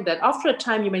will find that after a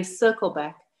time, you may circle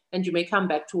back and you may come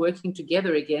back to working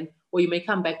together again, or you may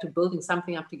come back to building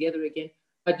something up together again.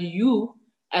 But you,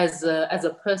 as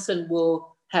a person,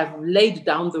 will have laid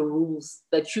down the rules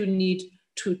that you need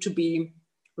to be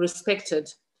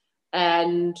respected,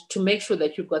 and to make sure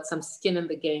that you've got some skin in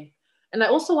the game. And I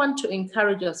also want to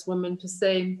encourage us women to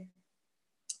say,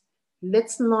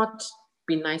 let's not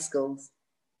be nice girls.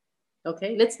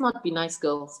 Okay, let's not be nice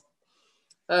girls.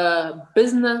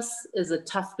 Business is a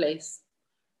tough place.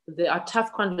 There are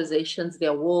tough conversations,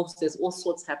 there are wolves, there's all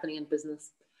sorts happening in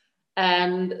business.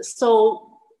 And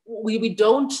so we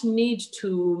don't need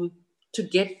to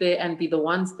get there and be the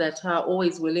ones that are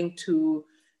always willing to,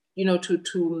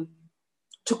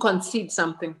 to concede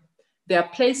something. There are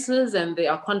places and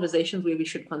there are conversations where we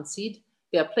should concede.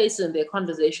 There are places and there are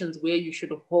conversations where you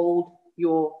should hold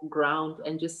your ground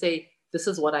and just say, this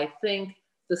is what I think,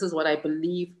 this is what I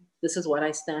believe, this is what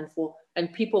I stand for,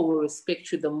 and people will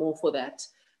respect you the more for that.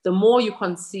 The more you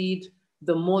concede,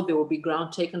 the more there will be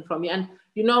ground taken from you. And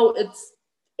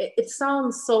it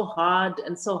sounds so hard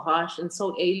and so harsh and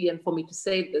so alien for me to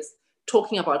say this,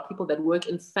 talking about people that work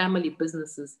in family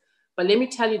businesses. But let me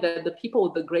tell you that the people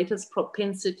with the greatest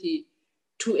propensity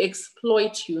to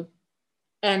exploit you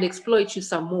and exploit you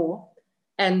some more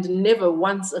and never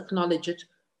once acknowledge it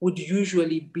would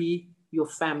usually be your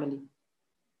family.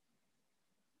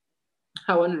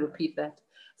 I want to repeat that.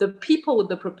 The people with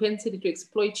the propensity to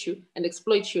exploit you and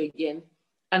exploit you again,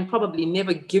 and probably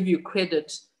never give you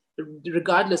credit,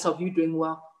 regardless of you doing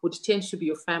well, would tend to be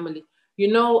your family.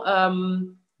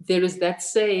 There is that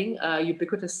saying,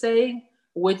 ubiquitous saying,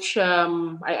 which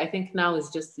I think now is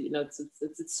just,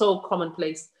 it's so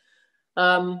commonplace.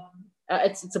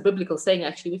 It's a biblical saying,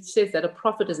 actually, which says that a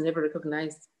prophet is never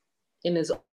recognized in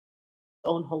his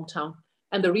own hometown.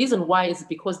 And the reason why is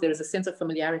because there is a sense of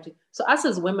familiarity. So us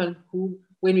as women who,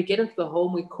 when we get into the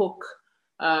home, we cook,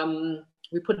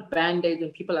 we put Band-Aids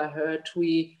when people are hurt,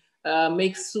 we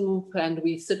make soup, and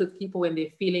we sit with people when they're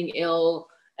feeling ill,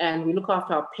 and we look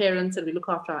after our parents and we look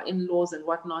after our in-laws and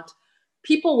whatnot.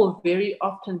 People will very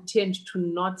often tend to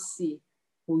not see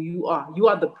who you are. You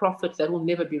are the prophet that will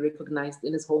never be recognized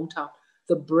in his hometown.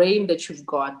 The brain that you've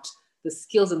got, the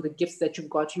skills and the gifts that you've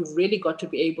got, you've really got to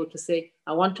be able to say,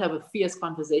 I want to have a fierce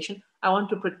conversation. I want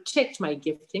to protect my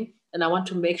gifting, and I want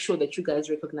to make sure that you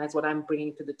guys recognize what I'm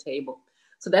bringing to the table.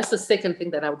 So that's the second thing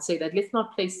that I would say, that let's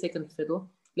not play second fiddle.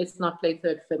 Let's not play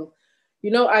third fiddle.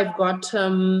 I've got,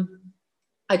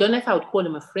 I don't know if I would call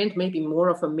him a friend, maybe more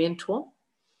of a mentor,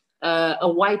 a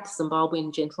white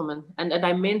Zimbabwean gentleman. And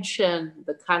I mentioned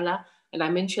the color and I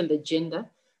mentioned the gender,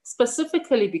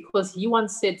 specifically because he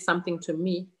once said something to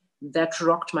me that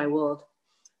rocked my world.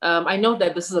 I know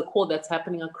that this is a call that's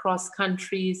happening across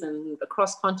countries and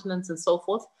across continents and so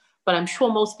forth, but I'm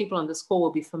sure most people on this call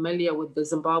will be familiar with the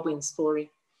Zimbabwean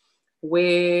story,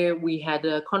 where we had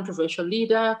a controversial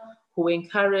leader who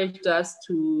encouraged us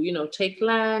to, take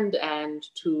land and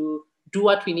to do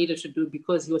what we needed to do,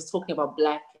 because he was talking about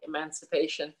Black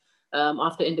emancipation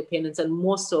after independence, and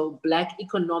more so Black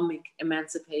economic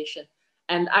emancipation.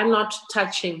 And I'm not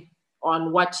touching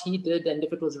on what he did and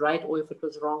if it was right or if it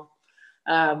was wrong.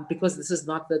 because this is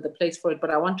not the place for it. But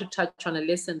I want to touch on a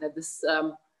lesson that this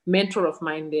mentor of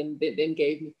mine then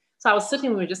gave me. So I was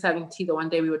sitting, we were just having tea the one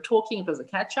day, we were talking, it was a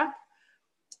catch up.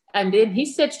 And then he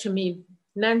said to me,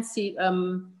 Nancy,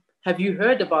 have you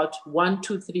heard about 1,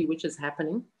 2, 3, which is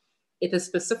happening? It is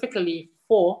specifically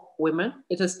for women.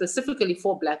 It is specifically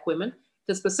for Black women.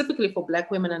 It is specifically for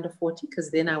Black women under 40,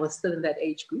 because then I was still in that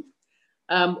age group.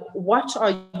 What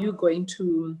are you going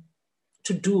to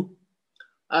do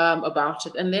about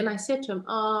it? And then I said to him,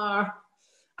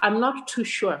 I'm not too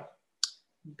sure,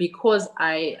 because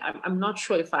I'm not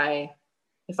sure if I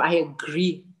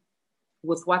agree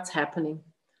with what's happening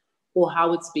or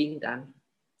how it's being done.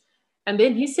 And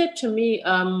then he said to me,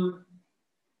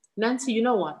 Nancy, you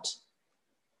know what?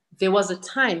 There was a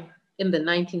time in the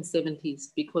 1970s,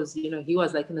 because, you know, he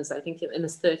was like in his 30s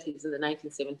in the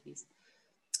 1970s.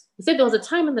 He said there was a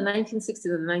time in the 1960s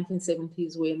and the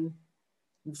 1970s when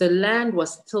the land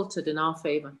was tilted in our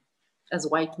favor as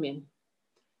white men.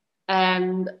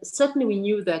 And certainly we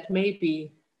knew that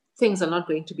maybe things are not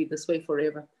going to be this way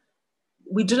forever.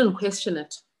 We didn't question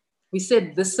it. We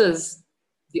said, this is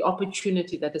the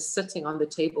opportunity that is sitting on the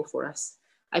table for us.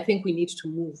 I think we need to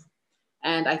move.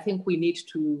 And I think we need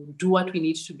to do what we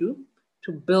need to do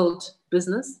to build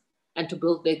business and to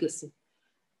build legacy.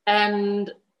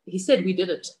 And he said, we did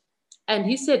it. And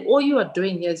he said, all you are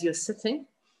doing here is you're sitting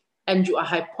and you are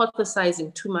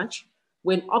hypothesizing too much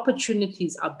when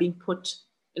opportunities are being put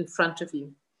in front of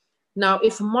you. Now,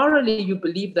 if morally you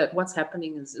believe that what's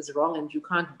happening is wrong and you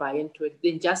can't buy into it,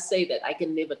 then just say that I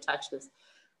can never touch this.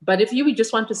 But if you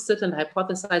just want to sit and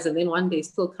hypothesize and then one day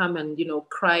still come and, you know,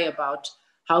 cry about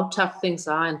how tough things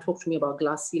are and talk to me about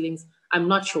glass ceilings, I'm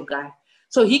not your guy.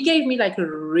 So he gave me like a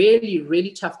really,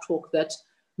 really tough talk that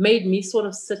made me sort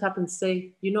of sit up and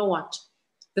say, you know what,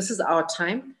 this is our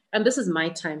time and this is my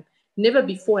time. Never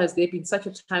before has there been such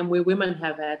a time where women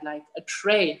have had like a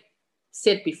tray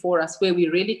set before us, where we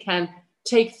really can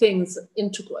take things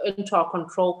into our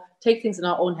control, take things in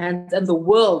our own hands, and the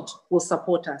world will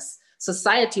support us.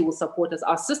 Society will support us.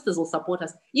 Our sisters will support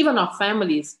us. Even our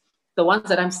families, the ones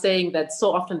that I'm saying that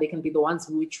so often they can be the ones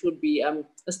which would be a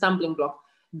stumbling block,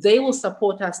 they will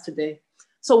support us today.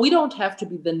 So we don't have to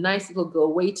be the nice little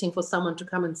girl waiting for someone to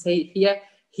come and say,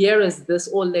 here is this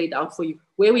all laid out for you.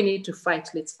 Where we need to fight,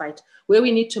 let's fight. Where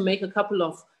we need to make a couple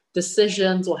of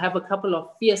decisions or have a couple of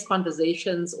fierce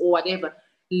conversations or whatever,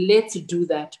 let's do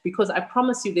that. Because I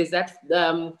promise you, there's that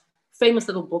famous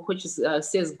little book which is,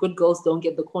 says good girls don't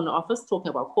get the corner office, talking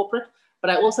about corporate. But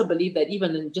I also believe that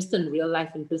even in real life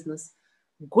and business,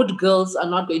 good girls are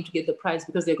not going to get the prize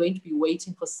because they're going to be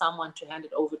waiting for someone to hand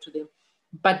it over to them.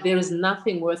 But there is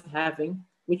nothing worth having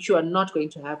which you are not going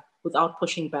to have without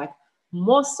pushing back.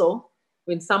 More so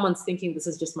when someone's thinking, this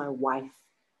is just my wife.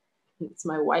 It's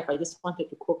my wife. I just wanted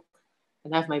to cook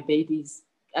and have my babies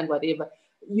and whatever.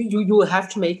 You have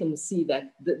to make them see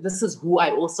that this is who I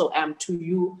also am to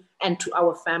you and to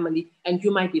our family. And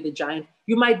you might be the giant.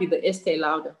 You might be the Estee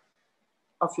Lauder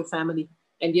of your family.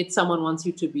 And yet someone wants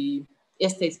you to be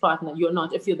Estee's partner. You're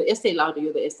not. If you're the Estee Lauder,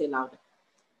 you're the Estee Lauder.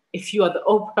 If you are the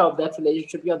Oprah of that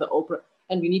relationship, you're the Oprah.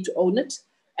 And we need to own it.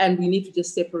 And we need to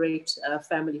just separate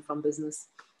family from business.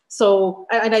 So,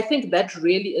 and I think that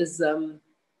really is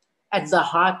at the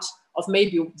heart of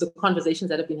maybe the conversations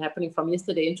that have been happening from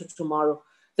yesterday into tomorrow,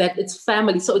 that it's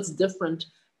family, so it's different.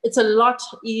 It's a lot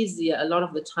easier a lot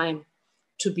of the time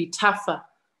to be tougher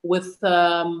with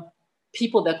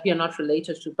people that we are not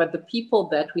related to, but the people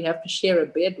that we have to share a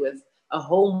bed with, a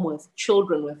home with,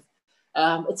 children with,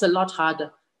 it's a lot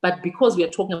harder. But because we are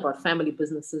talking about family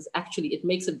businesses, actually, it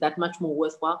makes it that much more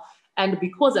worthwhile. And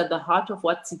because at the heart of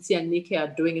what Tsitsi and Nike are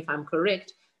doing, if I'm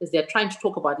correct, is they're trying to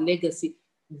talk about legacy,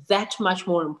 that much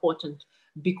more important.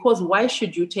 Because why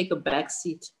should you take a back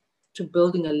seat to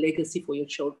building a legacy for your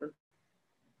children?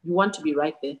 You want to be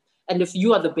right there. And if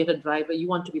you are the better driver, you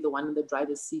want to be the one in the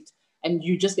driver's seat. And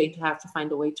you're just going to have to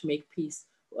find a way to make peace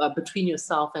between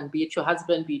yourself and be it your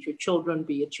husband, be it your children,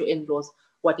 be it your in-laws,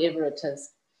 whatever it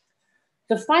is.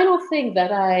 The final thing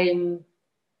that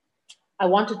I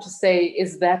wanted to say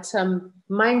is that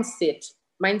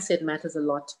mindset matters a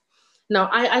lot. Now,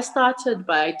 I started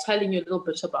by telling you a little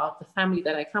bit about the family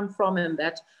that I come from, and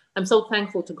that I'm so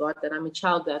thankful to God that I'm a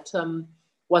child that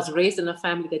was raised in a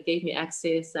family that gave me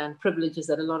access and privileges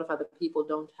that a lot of other people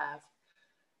don't have.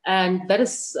 And that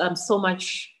is so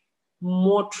much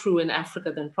more true in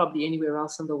Africa than probably anywhere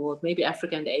else in the world, maybe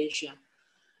Africa and Asia.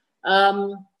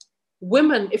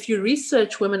 Women, if you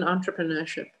research women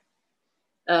entrepreneurship,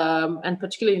 and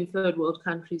particularly in third world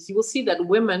countries, you will see that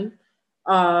women,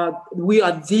 we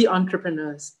are the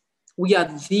entrepreneurs. We are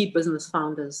the business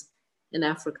founders in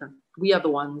Africa. We are the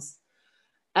ones.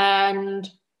 And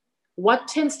what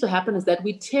tends to happen is that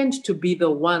we tend to be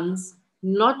the ones,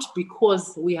 not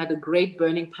because we had a great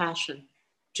burning passion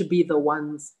to be the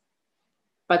ones,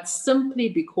 but simply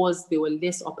because there were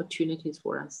less opportunities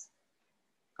for us.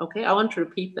 Okay, I want to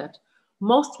repeat that.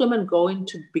 Most women go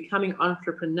into becoming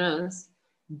entrepreneurs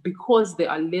because there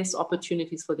are less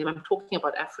opportunities for them. I'm talking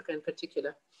about Africa in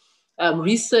particular.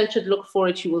 Research it, look for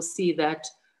it, you will see that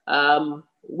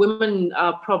women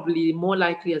are probably more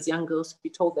likely as young girls to be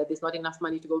told that there's not enough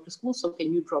money to go to school, so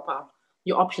can you drop out?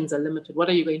 Your options are limited. What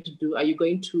are you going to do? Are you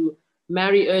going to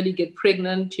marry early, get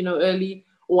pregnant, early,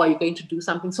 or are you going to do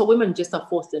something? So women just are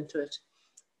forced into it.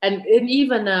 And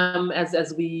even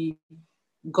as we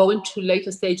go into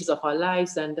later stages of our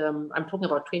lives, and I'm talking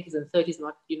about 20s and 30s,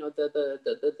 not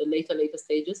the later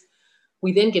stages.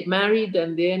 We then get married,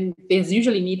 and then there's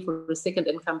usually need for a second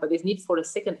income, but there's need for a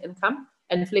second income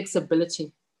and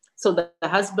flexibility. So the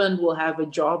husband will have a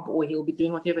job, or he'll be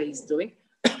doing whatever he's doing,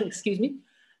 excuse me,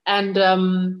 and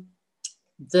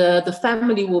the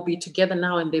family will be together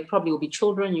now, and there probably will be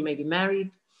children. You may be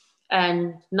married,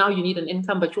 and now you need an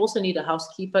income, but you also need a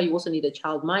housekeeper. You also need a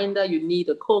childminder. You need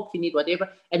a cook. You need whatever,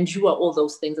 and you are all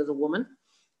those things as a woman.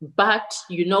 But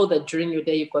you know that during your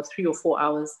day you've got 3 or 4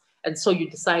 hours. And so you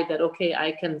decide that, okay,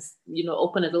 I can,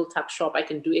 open a little tuck shop. I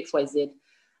can do X, Y, Z.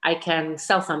 I can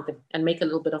sell something and make a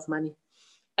little bit of money.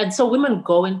 And so women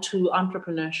go into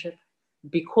entrepreneurship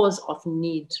because of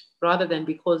need rather than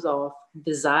because of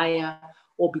desire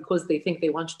or because they think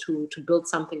they want to build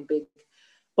something big.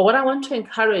 But what I want to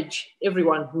encourage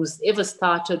everyone who's ever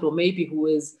started, or maybe who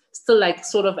is still like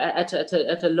sort of at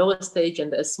a lower stage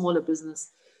and a smaller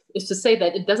business, is to say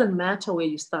that it doesn't matter where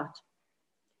you start,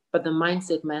 but the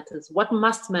mindset matters. What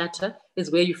must matter is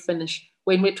where you finish.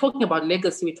 When we're talking about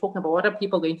legacy, we're talking about what are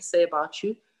people going to say about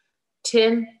you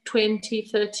 10, 20,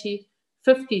 30,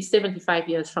 50, 75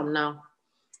 years from now.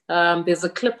 There's a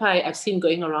clip I've seen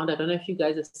going around. I don't know if you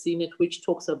guys have seen it, which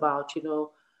talks about,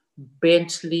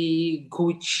 Bentley,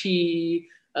 Gucci.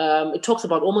 It talks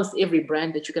about almost every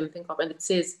brand that you can think of. And it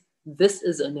says, this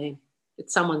is a name.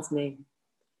 It's someone's name.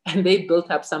 And they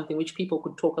built up something which people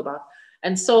could talk about.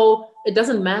 And so it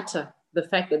doesn't matter the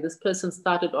fact that this person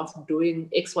started off doing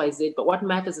X, Y, Z, but what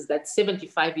matters is that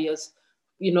 75 years,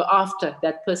 after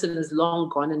that person is long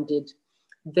gone and dead,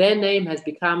 their name has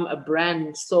become a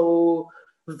brand so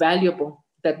valuable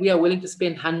that we are willing to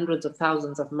spend hundreds of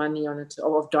thousands of money on it,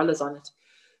 or of dollars on it.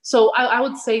 So I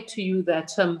would say to you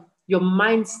that your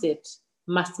mindset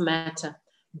must matter.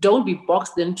 Don't be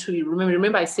boxed into,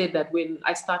 remember I said that when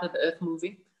I started the Earth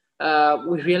Moving,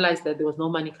 we realized that there was no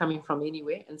money coming from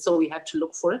anywhere. And so we had to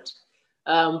look for it.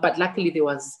 But luckily there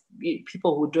was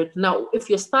people who did. Now, if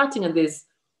you're starting and there's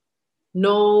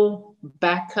no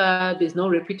backer, there's no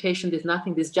reputation, there's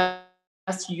nothing, there's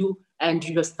just you and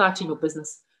you're starting your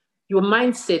business, your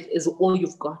mindset is all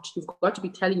you've got. You've got to be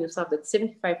telling yourself that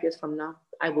 75 years from now,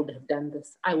 I would have done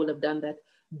this. I will have done that.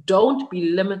 Don't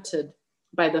be limited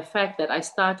by the fact that I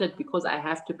started because I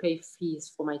have to pay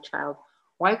fees for my child.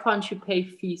 Why can't you pay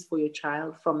fees for your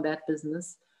child from that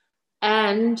business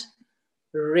and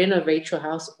renovate your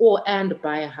house, and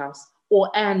buy a house,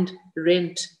 and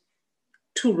rent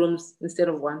 2 rooms instead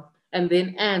of 1, and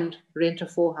then and rent a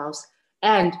full house,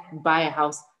 and buy a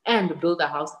house, and build a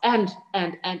house, and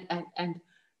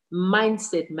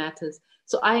mindset matters.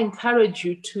 So I encourage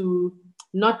you to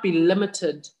not be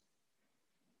limited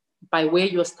by where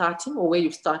you're starting or where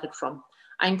you've started from.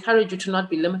 I encourage you to not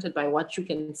be limited by what you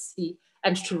can see,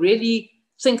 and to really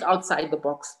think outside the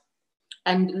box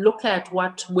and look at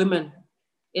what women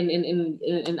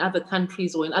in other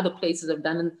countries or in other places have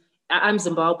done. And I'm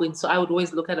Zimbabwean, so I would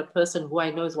always look at a person who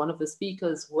I know is one of the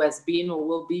speakers who has been or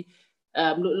will be.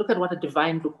 Look at what a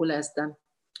Divine Lukula has done.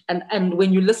 And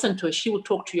when you listen to her, she will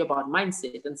talk to you about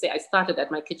mindset and say, I started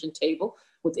at my kitchen table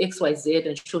with X, Y, Z,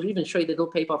 and she'll even show you the little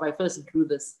paper of I first drew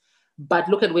this. But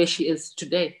look at where she is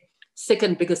today.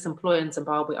 Second biggest employer in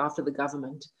Zimbabwe after the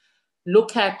government.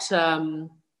 Look at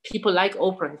people like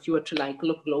Oprah, if you were to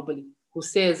look globally, who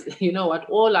says, you know what,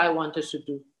 all I wanted to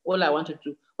do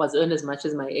was earn as much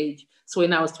as my age. So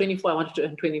when I was 24, I wanted to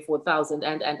earn 24,000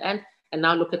 and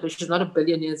now look at her, she's not 1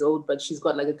 billion years old, but she's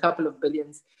got like a couple of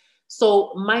billions.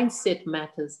 So mindset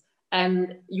matters.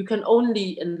 And you can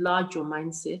only enlarge your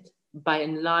mindset by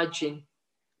enlarging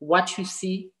what you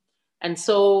see. And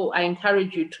so I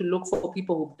encourage you to look for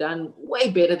people who've done way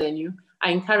better than you.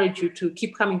 I encourage you to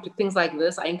keep coming to things like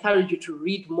this. I encourage you to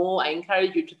read more. I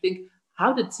encourage you to think,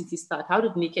 how did Tsitsi start? How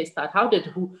did Nike start? How did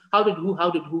who?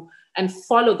 And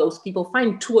follow those people.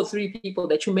 Find 2 or 3 people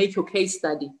that you make your case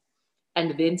study.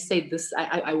 And then say this,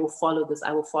 I will follow this,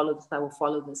 I will follow this, I will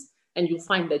follow this. And you'll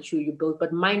find that you build.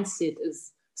 But mindset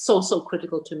is so, so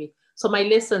critical to me. So my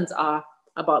lessons are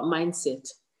about mindset.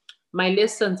 My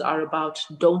lessons are about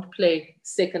don't play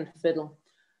second fiddle.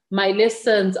 My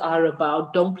lessons are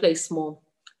about don't play small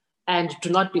and do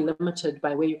not be limited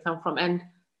by where you come from. And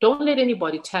don't let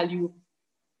anybody tell you,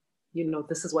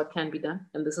 this is what can be done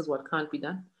and this is what can't be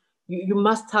done. You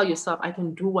must tell yourself, I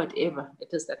can do whatever it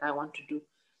is that I want to do.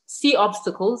 See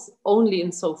obstacles only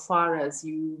insofar as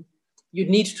you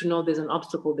need to know there's an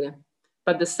obstacle there.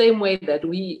 But the same way that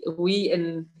we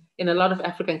in a lot of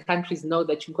African countries know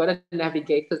that you've got to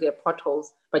navigate because there are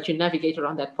potholes, but you navigate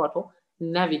around that pothole,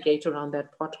 navigate around that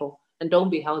pothole. And don't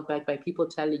be held back by people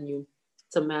telling you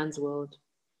it's a man's world,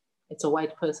 it's a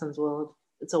white person's world,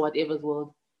 it's a whatever's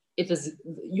world. It is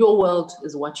your world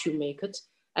is what you make it.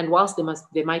 And whilst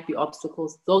there might be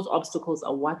obstacles, those obstacles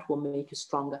are what will make you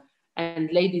stronger. And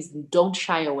ladies, don't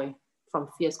shy away from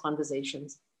fierce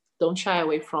conversations. Don't shy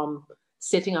away from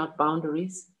setting out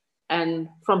boundaries and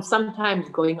from sometimes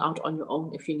going out on your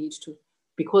own if you need to,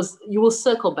 because you will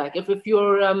circle back. If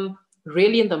you're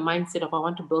really in the mindset of I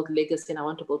want to build legacy and I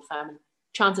want to build family,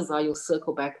 chances are you'll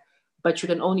circle back, but you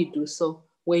can only do so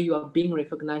where you are being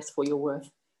recognized for your worth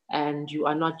and you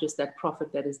are not just that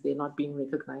prophet that is there not being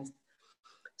recognized.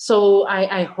 So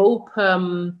I hope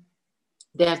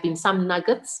there have been some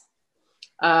nuggets.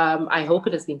 I hope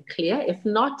it has been clear. If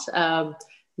not,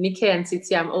 Nike and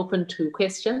Tsitsi, I'm open to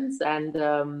questions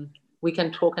and we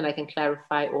can talk and I can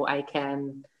clarify or I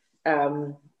can,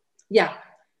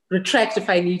 retract if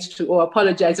I need to or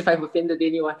apologize if I've offended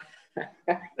anyone.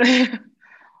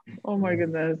 Oh my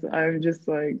goodness, I'm just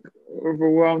like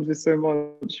overwhelmed with so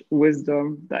much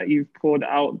wisdom that you've poured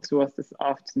out to us this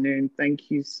afternoon. Thank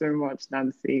you so much,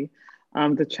 Nancy.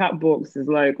 The chat box is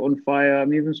like on fire.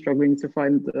 I'm even struggling to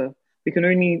find we can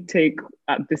only take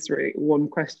at this rate one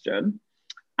question.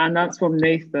 And that's from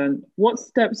Nathan. What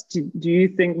steps do you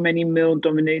think many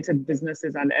male-dominated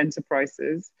businesses and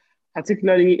enterprises,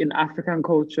 particularly in African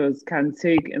cultures, can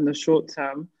take in the short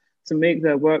term to make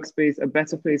their workspace a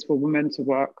better place for women to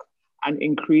work and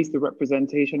increase the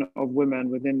representation of women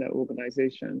within their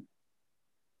organization?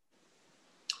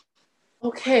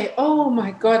 Okay. Oh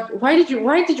my God. Why did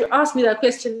you ask me that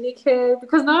question, Nikki?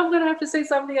 Because now I'm gonna have to say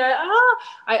something.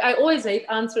 I always hate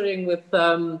answering with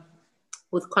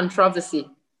controversy.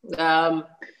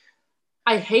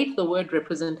 I hate the word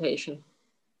representation,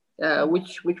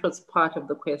 which was part of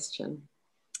the question.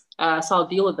 So I'll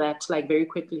deal with that like very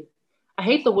quickly. I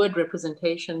hate the word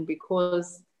representation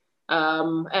because,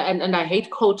 and I hate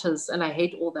quotas and I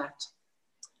hate all that.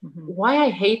 Mm-hmm. Why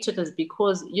I hate it is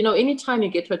because, anytime you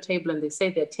get to a table and they say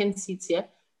there are 10 seats here,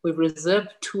 we've reserved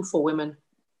 2 for women.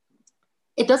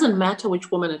 It doesn't matter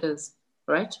which woman it is,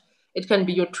 right? It can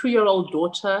be your 2-year-old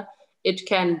daughter. It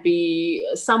can be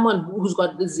someone who's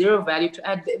got 0 value to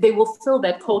add. They will fill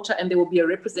that quota and they will be a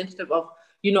representative of,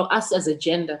 us as a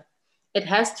gender. It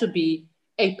has to be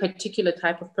a particular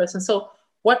type of person. So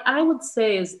what I would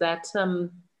say is that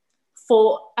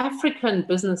for African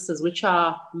businesses which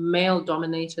are male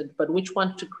dominated, but which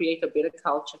want to create a better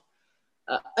culture,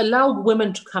 allow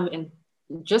women to come in,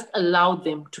 just allow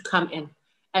them to come in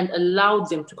and allow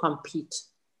them to compete.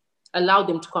 Allow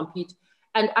them to compete.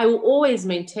 And I will always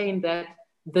maintain that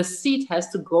the seat has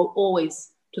to go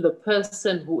always to the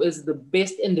person who is the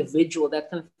best individual that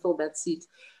can fill that seat.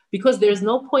 Because there's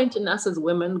no point in us as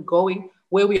women going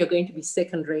where we are going to be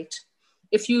second rate.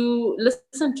 If you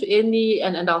listen to any,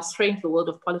 and I'll stray into the world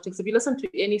of politics, if you listen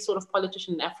to any sort of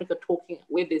politician in Africa talking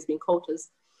where there's been quotas,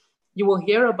 you will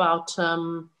hear about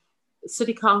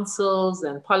city councils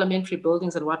and parliamentary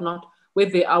buildings and whatnot, where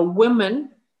there are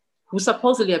women who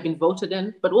supposedly have been voted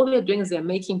in, but all they're doing is they're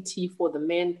making tea for the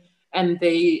men and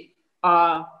they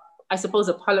are, I suppose,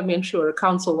 a parliamentary or a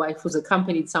council wife who's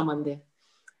accompanied someone there.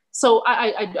 So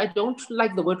I don't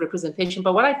like the word representation,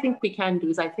 but what I think we can do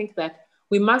is I think that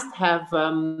we must have,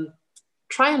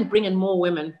 try and bring in more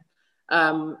women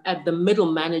at the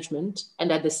middle management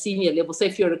and at the senior level. So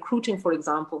if you're recruiting, for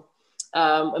example,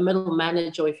 a middle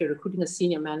manager, or if you're recruiting a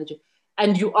senior manager,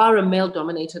 and you are a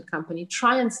male-dominated company,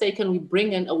 try and say, can we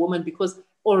bring in a woman? Because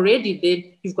already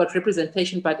then you've got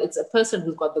representation, but it's a person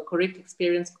who's got the correct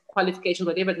experience, qualifications,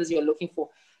 whatever it is you're looking for.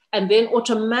 And then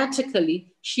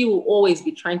automatically, she will always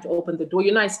be trying to open the door.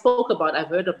 I've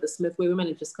heard of the Smith where women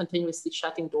are just continuously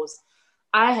shutting doors.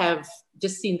 I have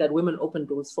just seen that women open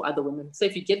doors for other women. So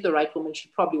if you get the right woman, she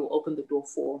probably will open the door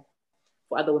for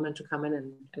other women to come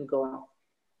in and go out.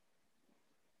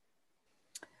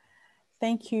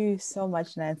 Thank you so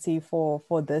much, Nancy, for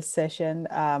this session.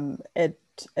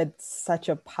 It's such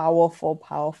a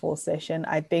powerful session.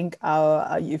 I think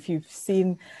if you've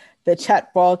seen the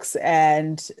chat box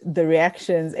and the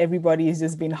reactions. Everybody has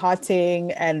just been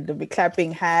hearting and they'll be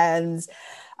clapping hands.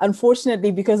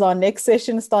 Unfortunately, because our next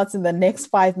session starts in the next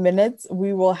 5 minutes,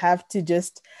 we will have to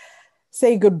just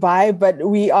say goodbye, but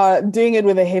we are doing it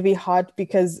with a heavy heart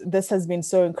because this has been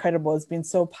so incredible. It's been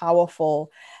so powerful.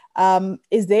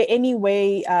 Is there any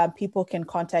way people can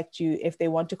contact you if they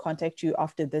want to contact you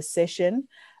after this session?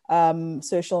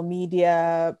 Social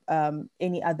media,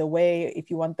 any other way, if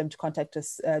you want them to contact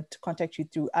us, to contact you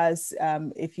through us,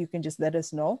 if you can just let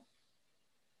us know.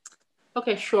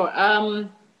 Okay, sure.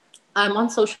 I'm on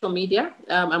social media.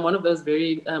 I'm one of those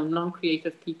very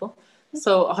non-creative people.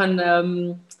 So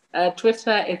on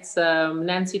Twitter, it's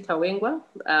Nancy Tawengwa.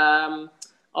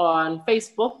 On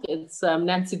Facebook, it's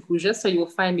Nancy Guja. So you will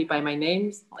find me by my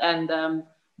names. And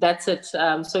that's it.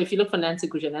 So if you look for Nancy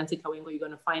Guja, Nancy Tawengwa, you're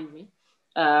going to find me.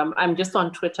 I'm just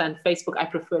on Twitter and Facebook. I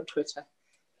prefer Twitter.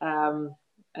 And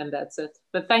that's it.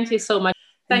 But thank you so much.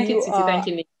 Thank you, Titi. Thank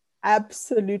you, Nick.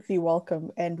 Absolutely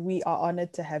welcome. And we are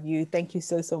honored to have you. Thank you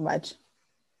so, so much.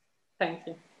 Thank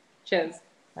you. Cheers.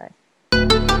 Bye.